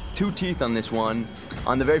chipping 2 teeth on this one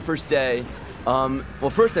on the very first day. Well,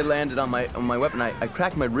 first I landed on my weapon. I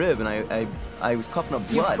cracked my rib, and I was coughing up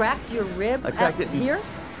blood. You cracked your rib? I cracked it here?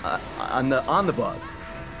 On the bug.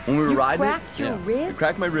 When we were riding. You cracked your rib? I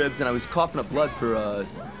cracked my ribs, and I was coughing up blood for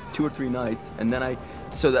 2 or 3 nights, and then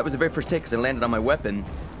so that was the very first take because I landed on my weapon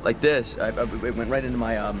like this. It went right into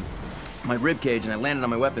my rib cage, and I landed on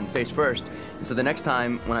my weapon face first. And so the next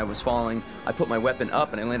time when I was falling, I put my weapon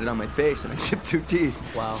up and I landed on my face and I chipped 2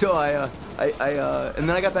 teeth. Wow. So and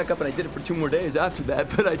then I got back up and I did it for 2 more days after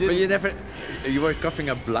that, but I didn't. But you were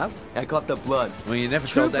coughing up blood? I coughed up blood. Well, you never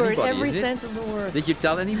told Trooper anybody, in every is it? sense of the word. Did you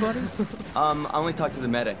tell anybody? I only talked to the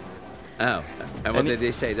medic. Oh, and what did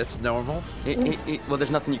they say? That's normal? Well,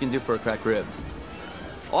 there's nothing you can do for a cracked rib.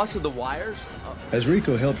 Also, the wires. As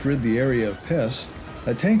Rico helps rid the area of pests,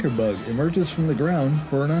 a tanker bug emerges from the ground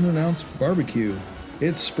for an unannounced barbecue.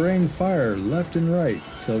 It's spraying fire left and right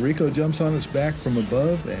till Rico jumps on its back from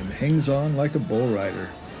above and hangs on like a bull rider.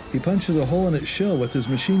 He punches a hole in its shell with his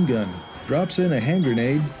machine gun, drops in a hand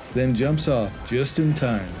grenade, then jumps off just in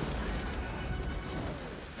time.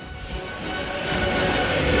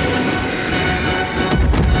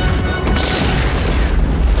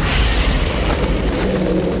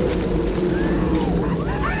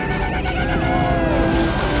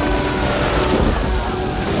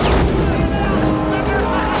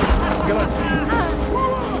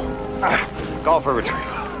 Call for retrieval.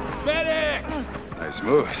 Medic! Nice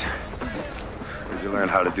moves. Where'd you learn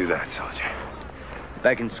how to do that, soldier?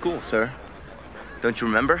 Back in school, sir. Don't you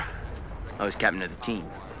remember? I was captain of the team.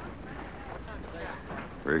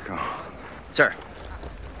 Rico? Sir.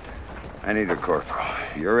 I need a corporal.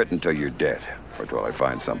 You're it until you're dead, or till I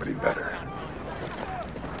find somebody better.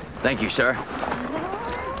 Thank you, sir.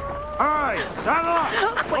 All right, saddle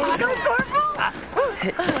up. Way to go, Corporal!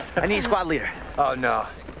 I need a squad leader. Oh, no.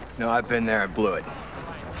 No, I've been there and blew it.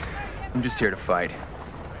 I'm just here to fight.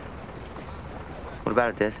 What about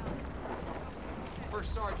it, Diz?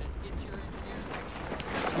 First Sergeant, get your engineer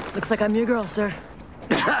section. Looks like I'm your girl, sir.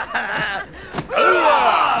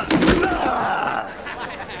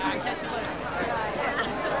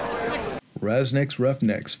 Raznik's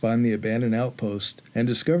roughnecks find the abandoned outpost and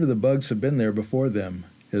discover the bugs have been there before them,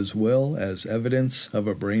 as well as evidence of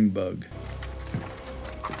a brain bug.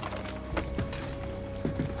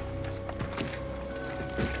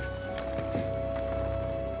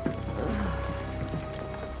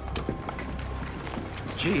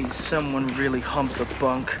 Geez, someone really humped the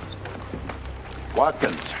bunk.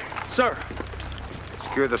 Watkins, Sir.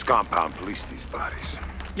 secure this compound. Police these bodies.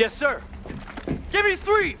 Yes, sir. Give me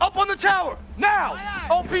 3, up on the tower, now!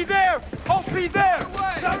 OP there, OP there!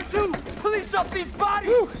 Tower 2, police up these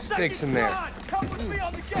bodies! Stakes in there. Come with me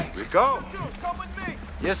on the gate! Rico? Come with me!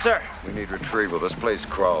 Yes, sir. We need retrieval. This place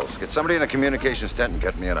crawls. Get somebody in a communications tent and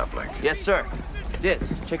get me an uplink. Yes, sir. Diz,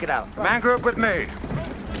 check it out. Command group with me.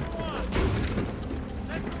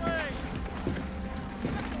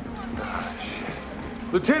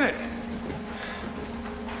 Lieutenant!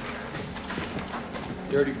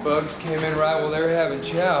 Dirty bugs came in right while they were having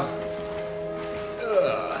chow.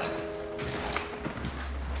 Ugh.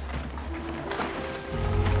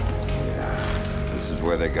 Yeah, this is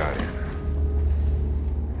where they got in.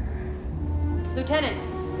 Lieutenant,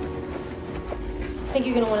 I think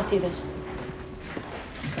you're gonna want to see this.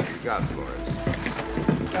 What you got for us?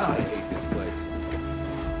 God, I hate this place.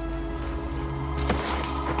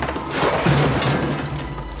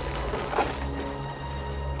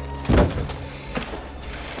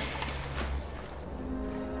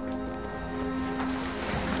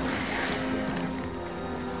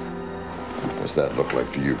 What's that look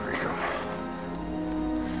like to you, Rico?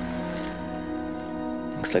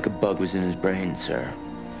 Looks like a bug was in his brain, sir.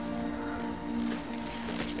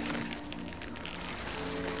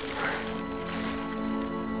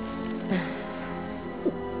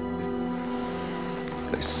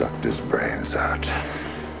 They sucked his brains out.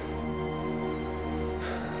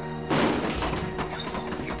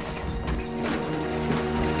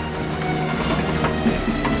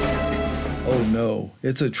 Oh no,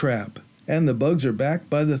 it's a trap, and the bugs are back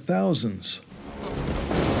by the thousands.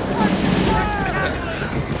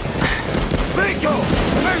 Rico!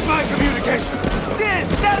 Where's my communication? Diz,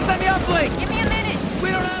 status on the uplink! Give me a minute!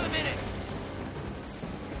 We don't have a minute!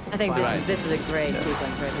 I think this is a great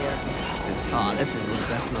sequence right here. Oh, this is the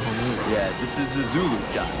best in the whole movie. Yeah, this is the Zulu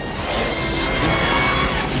job.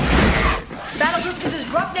 Battle group, this is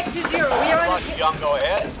Roughneck 2-0. We are under... Young, go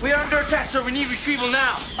ahead. We are under attack, sir. We need retrieval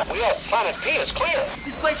now. We have Planet P. It's clear.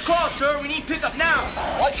 This place crawls, sir. We need pickup now.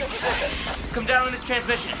 What's your position? Come down on this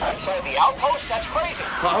transmission. Inside the outpost? That's crazy.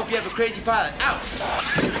 Well, I hope you have a crazy pilot. Out!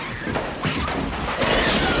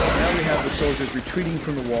 Now we have the soldiers retreating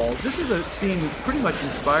from the walls. This is a scene that's pretty much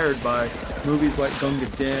inspired by movies like Gunga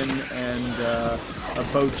Din and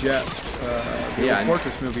Beau Jest, the old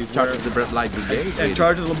Fortress movies. Charge of the Light Brigade. And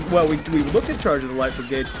Charge of the, well, we looked at Charge of the Light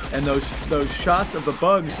Brigade, and those shots of the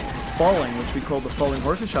bugs falling, which we called the falling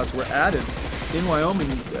horses shots, were added in Wyoming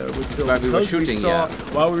with Phil. While we were shooting,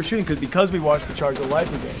 While we were shooting, because we watched the Charge of the Light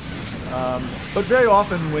Brigade. But very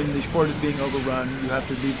often when the fort is being overrun, you have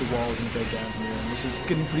to leave the walls and go down here. And this is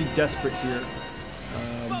getting pretty desperate here.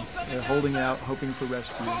 They're holding out, hoping for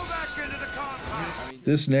rescue.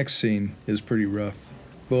 This next scene is pretty rough.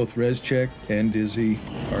 Both Rezchek and Dizzy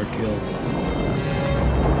are killed.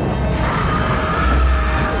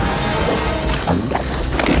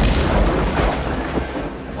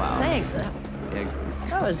 Wow. Thanks. Yeah,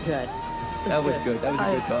 That was good. that was good. That was a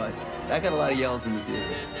good cause. That got a lot of yells in the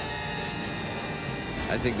theater.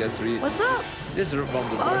 I think that's really... What's up? This is one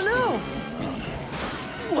of the Oh worst no! things.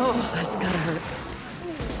 Whoa, that's gotta hurt.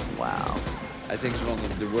 Wow. I think it's one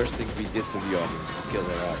of the worst things we did to the audience, to kill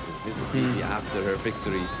her after, after her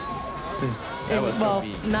victory. That was well, so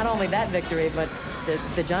mean. not only that victory, but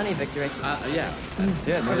the Johnny victory. Yeah.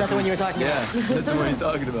 Yeah, Or is that the one you were talking about? Yeah, that's the one you're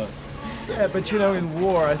talking about. Yeah, but you know, in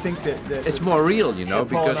war, I think that It's more real, you know,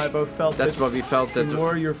 Paul because and I both felt that's that what we felt that... in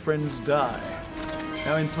war, your friends die.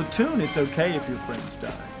 Now, in Platoon, it's okay if your friends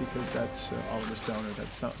die, because that's Oliver Stone, or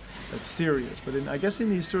that's serious. But I guess in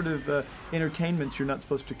these sort of entertainments, you're not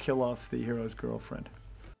supposed to kill off the hero's girlfriend.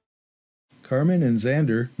 Carmen and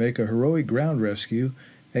Xander make a heroic ground rescue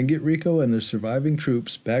and get Rico and the surviving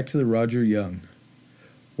troops back to the Roger Young.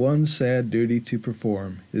 One sad duty to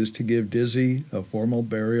perform is to give Dizzy a formal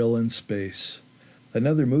burial in space.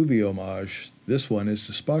 Another movie homage, this one is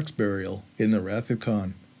to Spock's burial in The Wrath of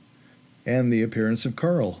Khan. and the appearance of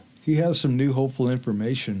Carl. He has some new hopeful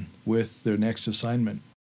information with their next assignment.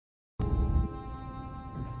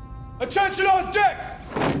 Attention on deck!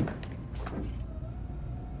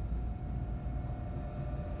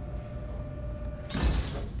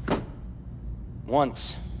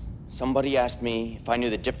 Once, somebody asked me if I knew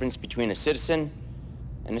the difference between a citizen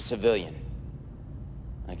and a civilian.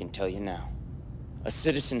 I can tell you now. A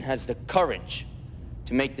citizen has the courage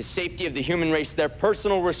to make the safety of the human race their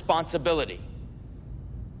personal responsibility.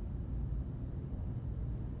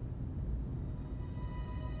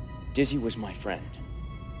 Dizzy was my friend.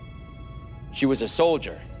 She was a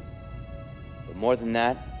soldier. But more than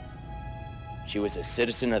that, she was a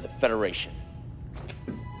citizen of the Federation.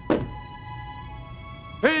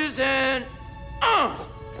 Prison!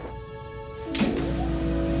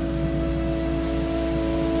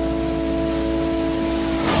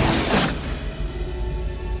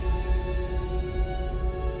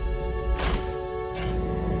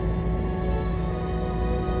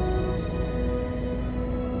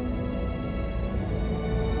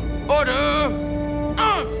 Order!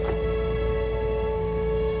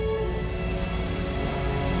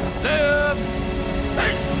 Left!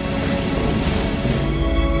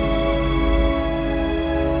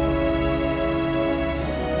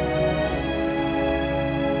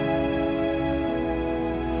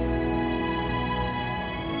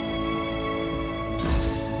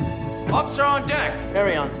 Officer on deck!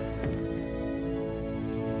 Carry on.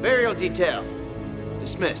 Burial detail.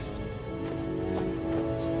 Dismissed.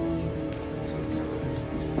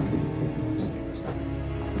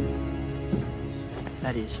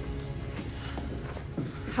 At ease.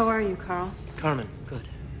 How are you, Carl? Carmen, good.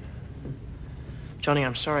 Johnny,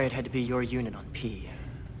 I'm sorry it had to be your unit on P.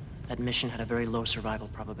 That mission had a very low survival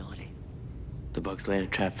probability. The bugs laid a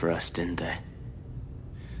trap for us, didn't they?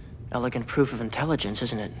 Elegant proof of intelligence,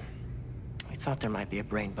 isn't it? We thought there might be a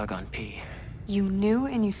brain bug on P. You knew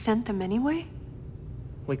and you sent them anyway?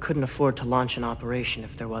 We couldn't afford to launch an operation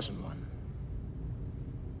if there wasn't one.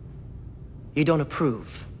 You don't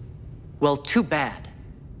approve? Well, too bad.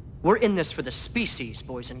 We're in this for the species,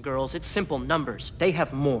 boys and girls. It's simple numbers. They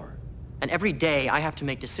have more. And every day I have to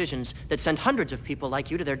make decisions that send hundreds of people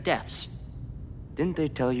like you to their deaths. Didn't they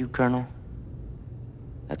tell you, Colonel?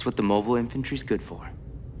 That's what the mobile infantry's good for.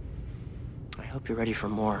 I hope you're ready for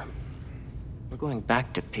more. We're going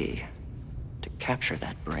back to P to capture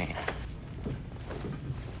that brain.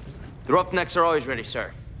 The Roughnecks are always ready,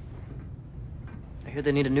 sir. I hear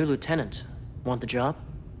they need a new lieutenant. Want the job?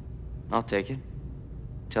 I'll take it.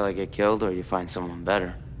 Till I get killed or you find someone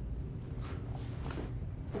better.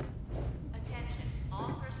 Attention,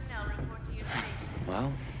 all personnel report to your station.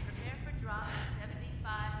 Well, Prepare for drop in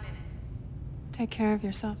 75 minutes. Take care of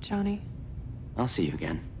yourself, Johnny. I'll see you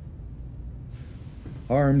again.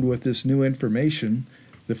 Armed with this new information,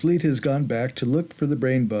 the fleet has gone back to look for the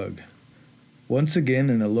brain bug. Once again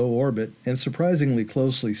in a low orbit and surprisingly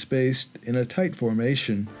closely spaced in a tight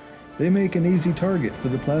formation, they make an easy target for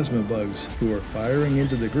the plasma bugs, who are firing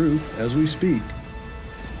into the group as we speak.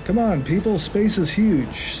 Come on, people, space is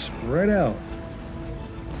huge. Spread out.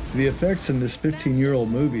 The effects in this 15-year-old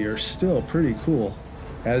movie are still pretty cool,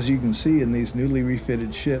 as you can see in these newly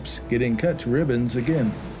refitted ships getting cut to ribbons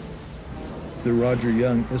again. The Roger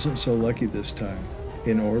Young isn't so lucky this time.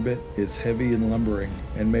 In orbit, it's heavy and lumbering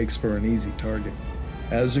and makes for an easy target.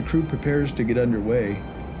 As the crew prepares to get underway,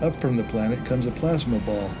 up from the planet comes a plasma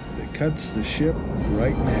ball that cuts the ship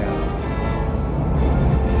right in half.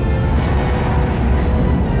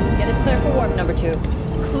 Get us clear for warp number 2.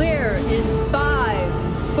 Clear in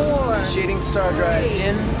 5, 4. Initiating star drive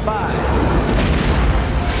in 5.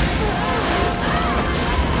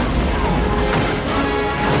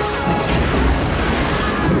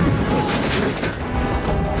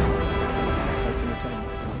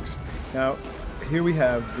 Now, here we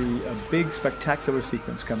have a big spectacular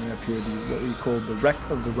sequence coming up here, what we call the wreck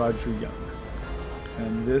of the Roger Young.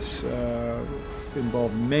 And this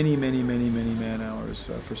involved many man-hours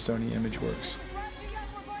for Sony Imageworks.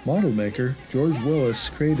 Model maker George Willis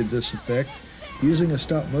created this effect using a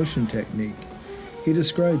stop-motion technique. He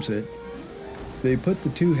describes it: they put the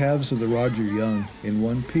two halves of the Roger Young in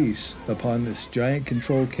one piece upon this giant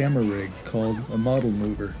control camera rig called a model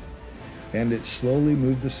mover, and it slowly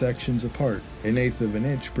moved the sections apart, 1/8 of an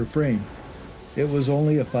inch per frame. It was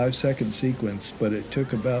only a 5-second sequence, but it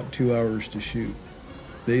took about 2 hours to shoot.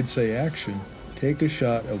 They'd say action, take a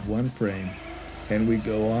shot of one frame, and we'd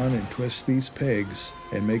go on and twist these pegs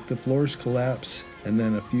and make the floors collapse, and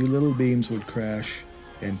then a few little beams would crash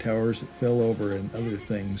and towers that fell over and other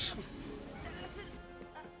things.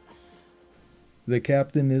 The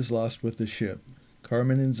captain is lost with the ship.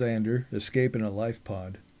 Carmen and Xander escape in a life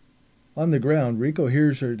pod. On the ground, Rico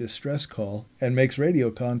hears her distress call and makes radio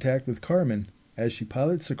contact with Carmen as she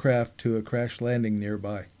pilots the craft to a crash landing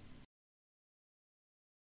nearby.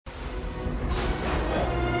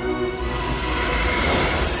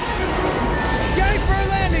 Scanning for a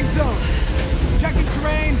landing zone. Checking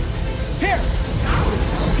terrain. Here.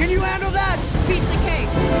 Can you handle that? Piece of cake.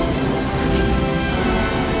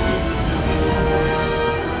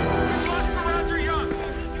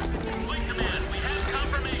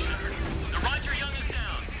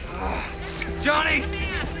 Johnny!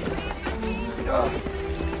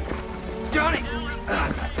 Johnny!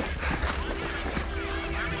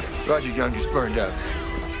 Roger Young just burned out.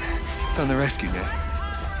 It's on the rescue net.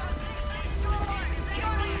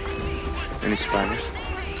 Any survivors?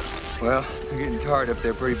 Well, they're getting tarred up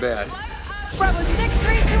there pretty bad. Bravo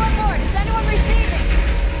 632 on board. Is anyone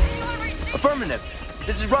receiving? Affirmative.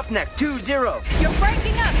 This is Roughneck 2-0. You're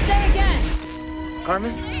breaking up. Say again.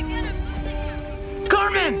 Carmen? Say again. I'm losing you.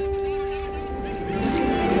 Carmen!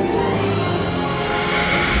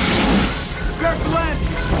 Prepare for landing.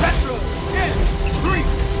 Petro, in 3,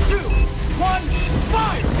 2, 1,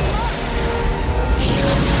 fire!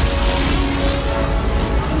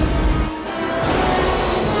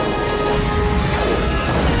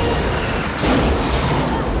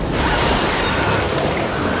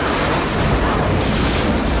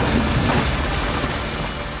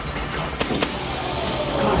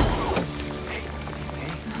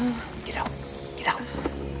 Get out. Get out.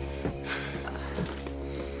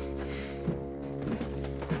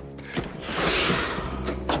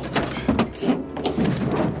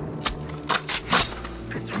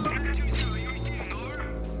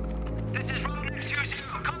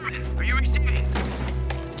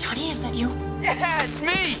 Johnny, is that you? Yeah, it's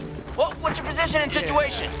me. Well, what's your position and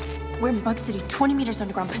situation? We're in Bug City, 20 meters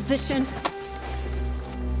underground. Position.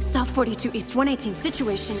 South 42 East 118.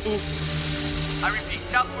 Situation is... I repeat,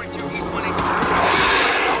 South 42 East 118.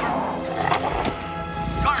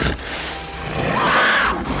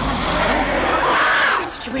 The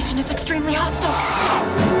situation is extremely hostile.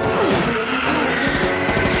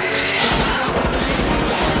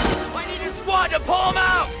 I need a squad to pull him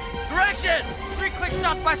out. Direction! 3 clicks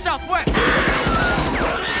south by southwest.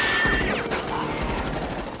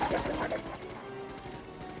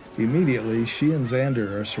 Immediately, she and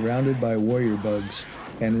Xander are surrounded by warrior bugs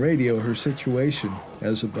and radio her situation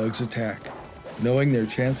as the bugs attack. Knowing their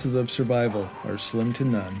chances of survival are slim to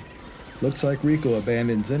none, looks like Rico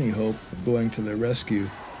abandons any hope of going to their rescue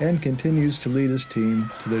and continues to lead his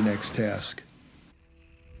team to their next task.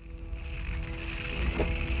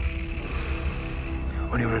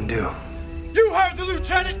 What do you want to do? You heard the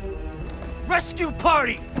lieutenant! Rescue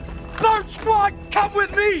party! Third squad, come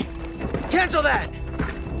with me! Cancel that!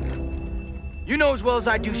 You know as well as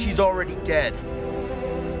I do she's already dead.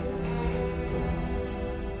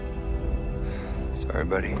 Sorry,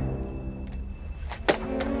 buddy.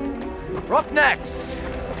 Roughnecks!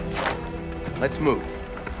 Let's move.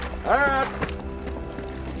 All right.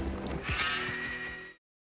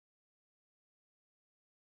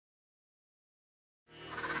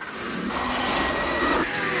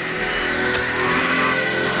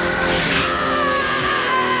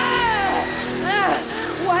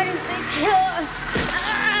 Why didn't they kill us?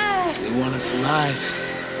 They want us alive.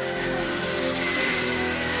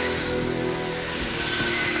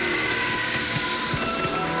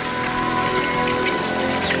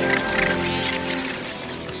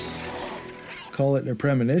 Call it a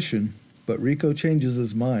premonition, but Rico changes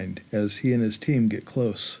his mind as he and his team get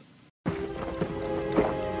close.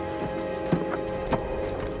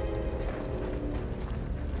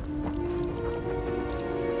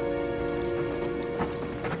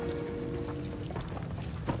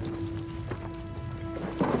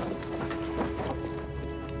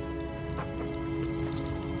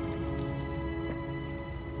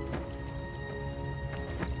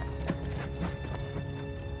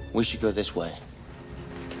 We should go this way.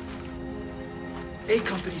 A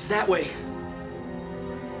company's that way.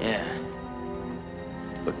 Yeah.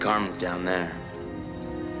 But Carmen's down there.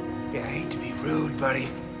 Yeah, I hate to be rude, buddy.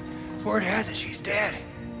 Word has it she's dead.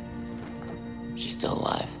 She's still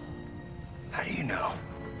alive. How do you know?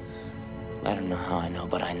 I don't know how I know,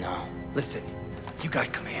 but I know. Listen, you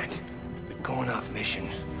got command. But going off mission,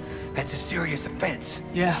 that's a serious offense.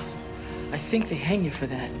 Yeah, I think they hang you for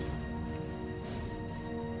that.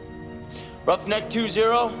 Roughneck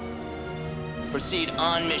 2-0, proceed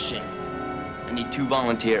on mission. I need 2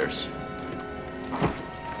 volunteers.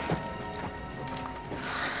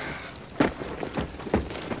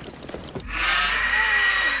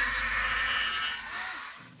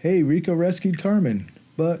 Hey, Rico rescued Carmen,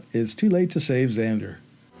 but it's too late to save Xander.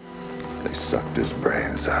 They sucked his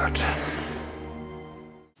brains out.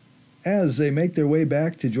 As they make their way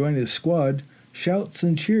back to join his squad, shouts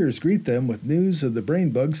and cheers greet them with news of the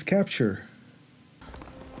Brainbug's capture.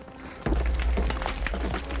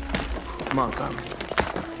 Come on, Carmen.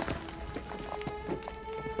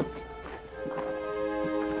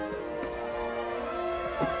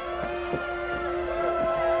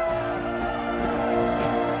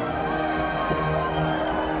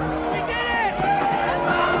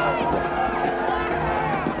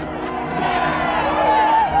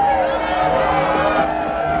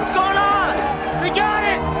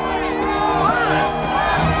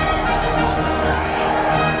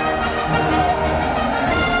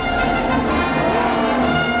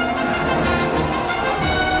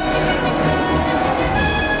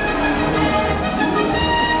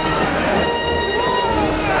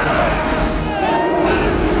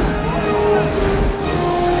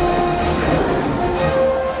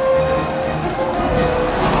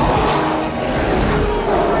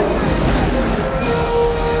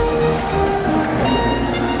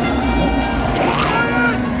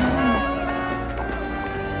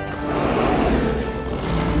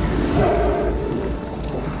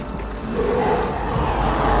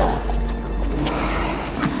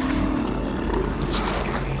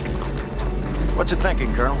 What's it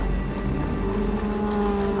thinking, Colonel?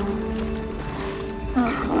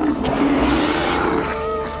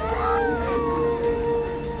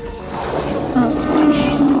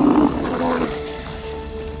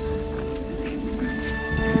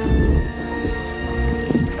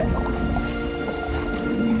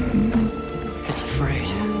 It's afraid.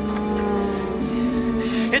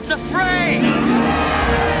 It's afraid!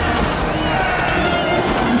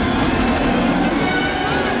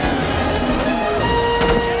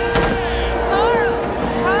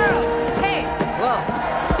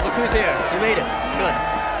 Who's here? You made it. Good.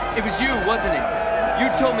 It was you, wasn't it?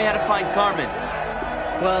 You told me how to find Carmen.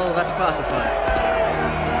 Well, that's classified.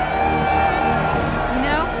 You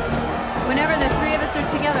know, whenever the three of us are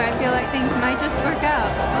together, I feel like things might just work out.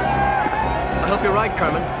 I hope you're right,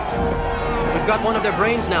 Carmen. We've got one of their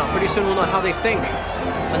brains now. Pretty soon we'll know how they think.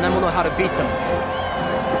 And then we'll know how to beat them.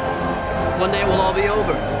 One day it will all be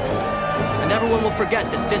over. And everyone will forget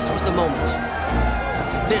that this was the moment.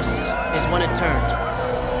 This is when it turned.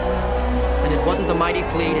 And it wasn't the mighty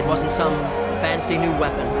fleet, it wasn't some fancy new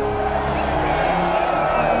weapon.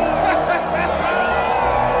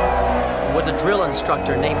 It was a drill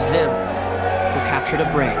instructor named Zim who captured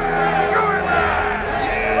a brain.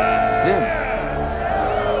 Zim.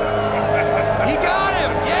 He got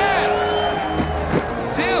him, yeah!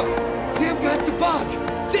 Zim got the bug.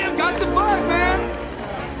 Zim got the bug, man!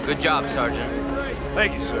 Good job, Sergeant.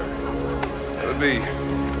 Thank you, sir. That would be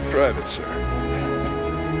private, sir.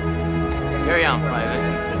 Carry on,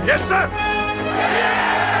 Private. Yes, sir!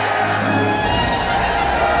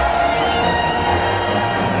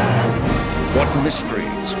 What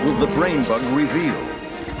mysteries will the Brainbug reveal?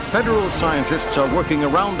 Federal scientists are working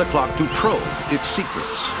around the clock to probe its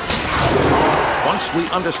secrets. Once we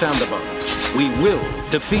understand the bug, we will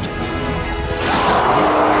defeat it.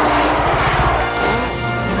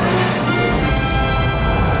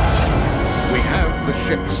 We have the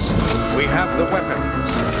ships. We have the weapons.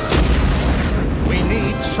 We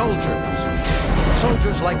need soldiers.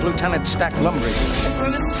 Soldiers like Lieutenant Stack Lumbridge.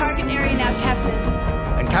 We're with target area now, Captain.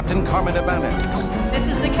 And Captain Carmen Ibanez. This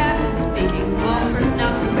is the captain speaking. All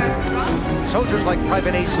personnel prepare for drop. Soldiers like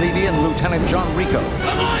Private Ace Levy and Lieutenant John Rico.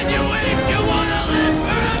 Come on, you idiots! You wanna live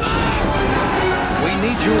forever! We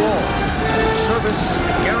need you all. Service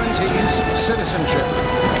guarantees citizenship.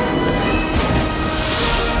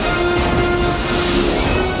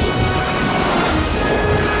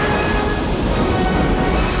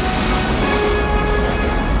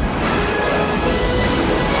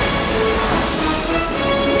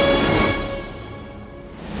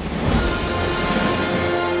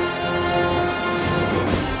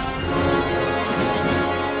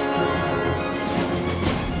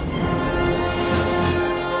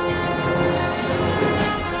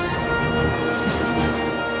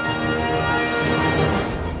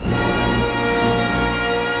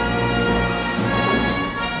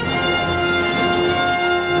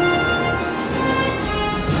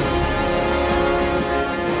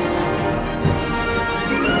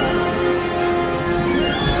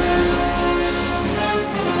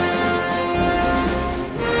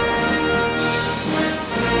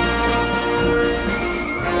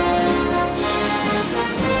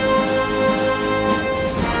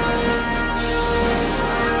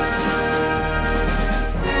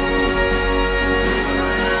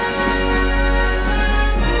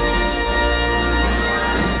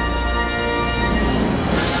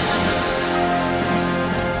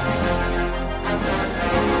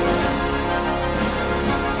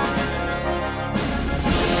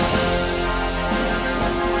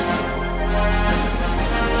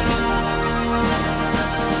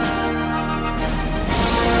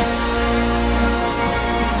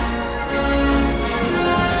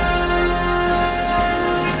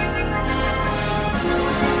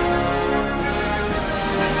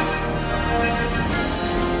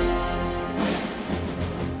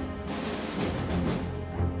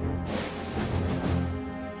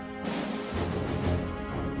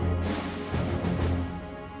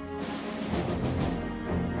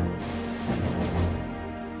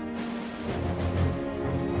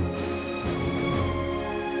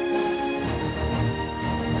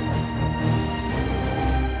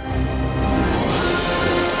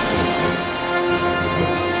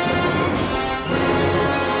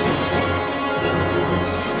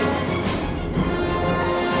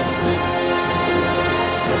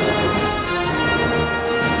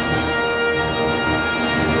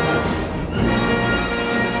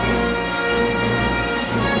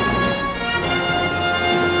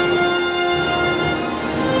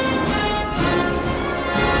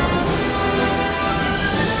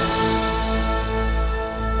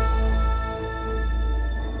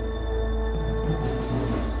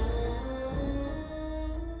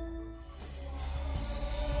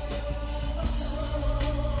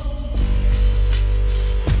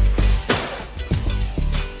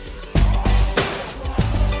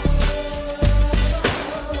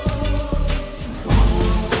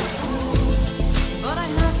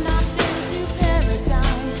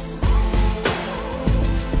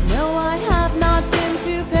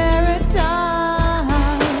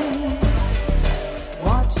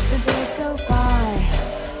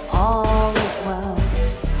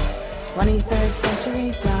 23rd century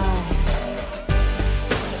dies.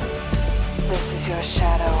 This is your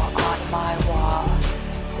shadow on my wall.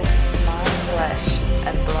 This is my flesh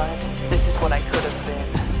and blood. This is what I could have been.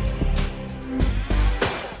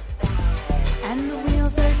 And the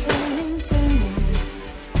wheels are turning, turning,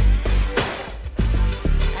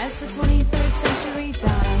 as the 23rd century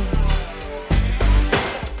dies.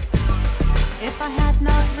 If I had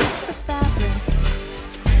not ripped the fabric,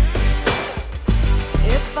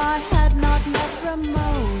 if I had not met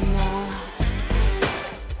Ramona,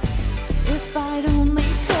 if I'd only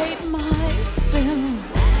paid my bill.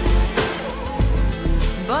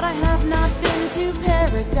 But I have not been to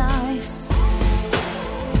paradise.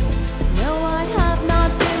 No, I have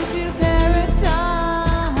not been to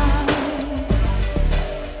paradise.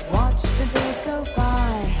 Watch the days go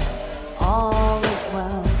by, all is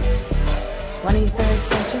well. 23rd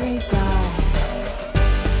century dies.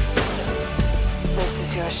 This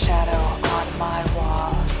is your shadow on my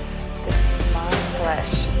wall. This is my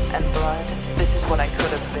flesh and blood. This is what I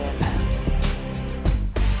could have been.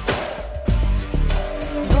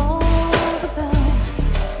 Toll the bell,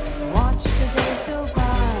 watch the days go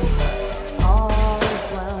by, all is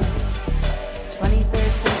well.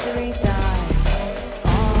 23rd century dies,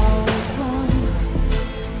 all is well.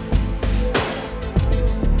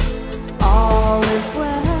 All is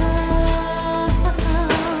well.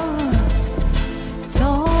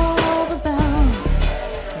 Toll the bell,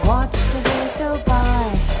 watch the days go by,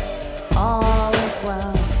 all is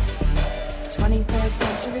well. 23rd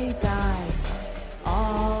century dies,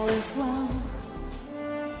 all is well.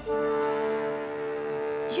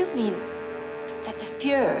 You mean that the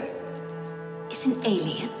Fuhrer is an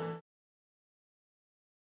alien?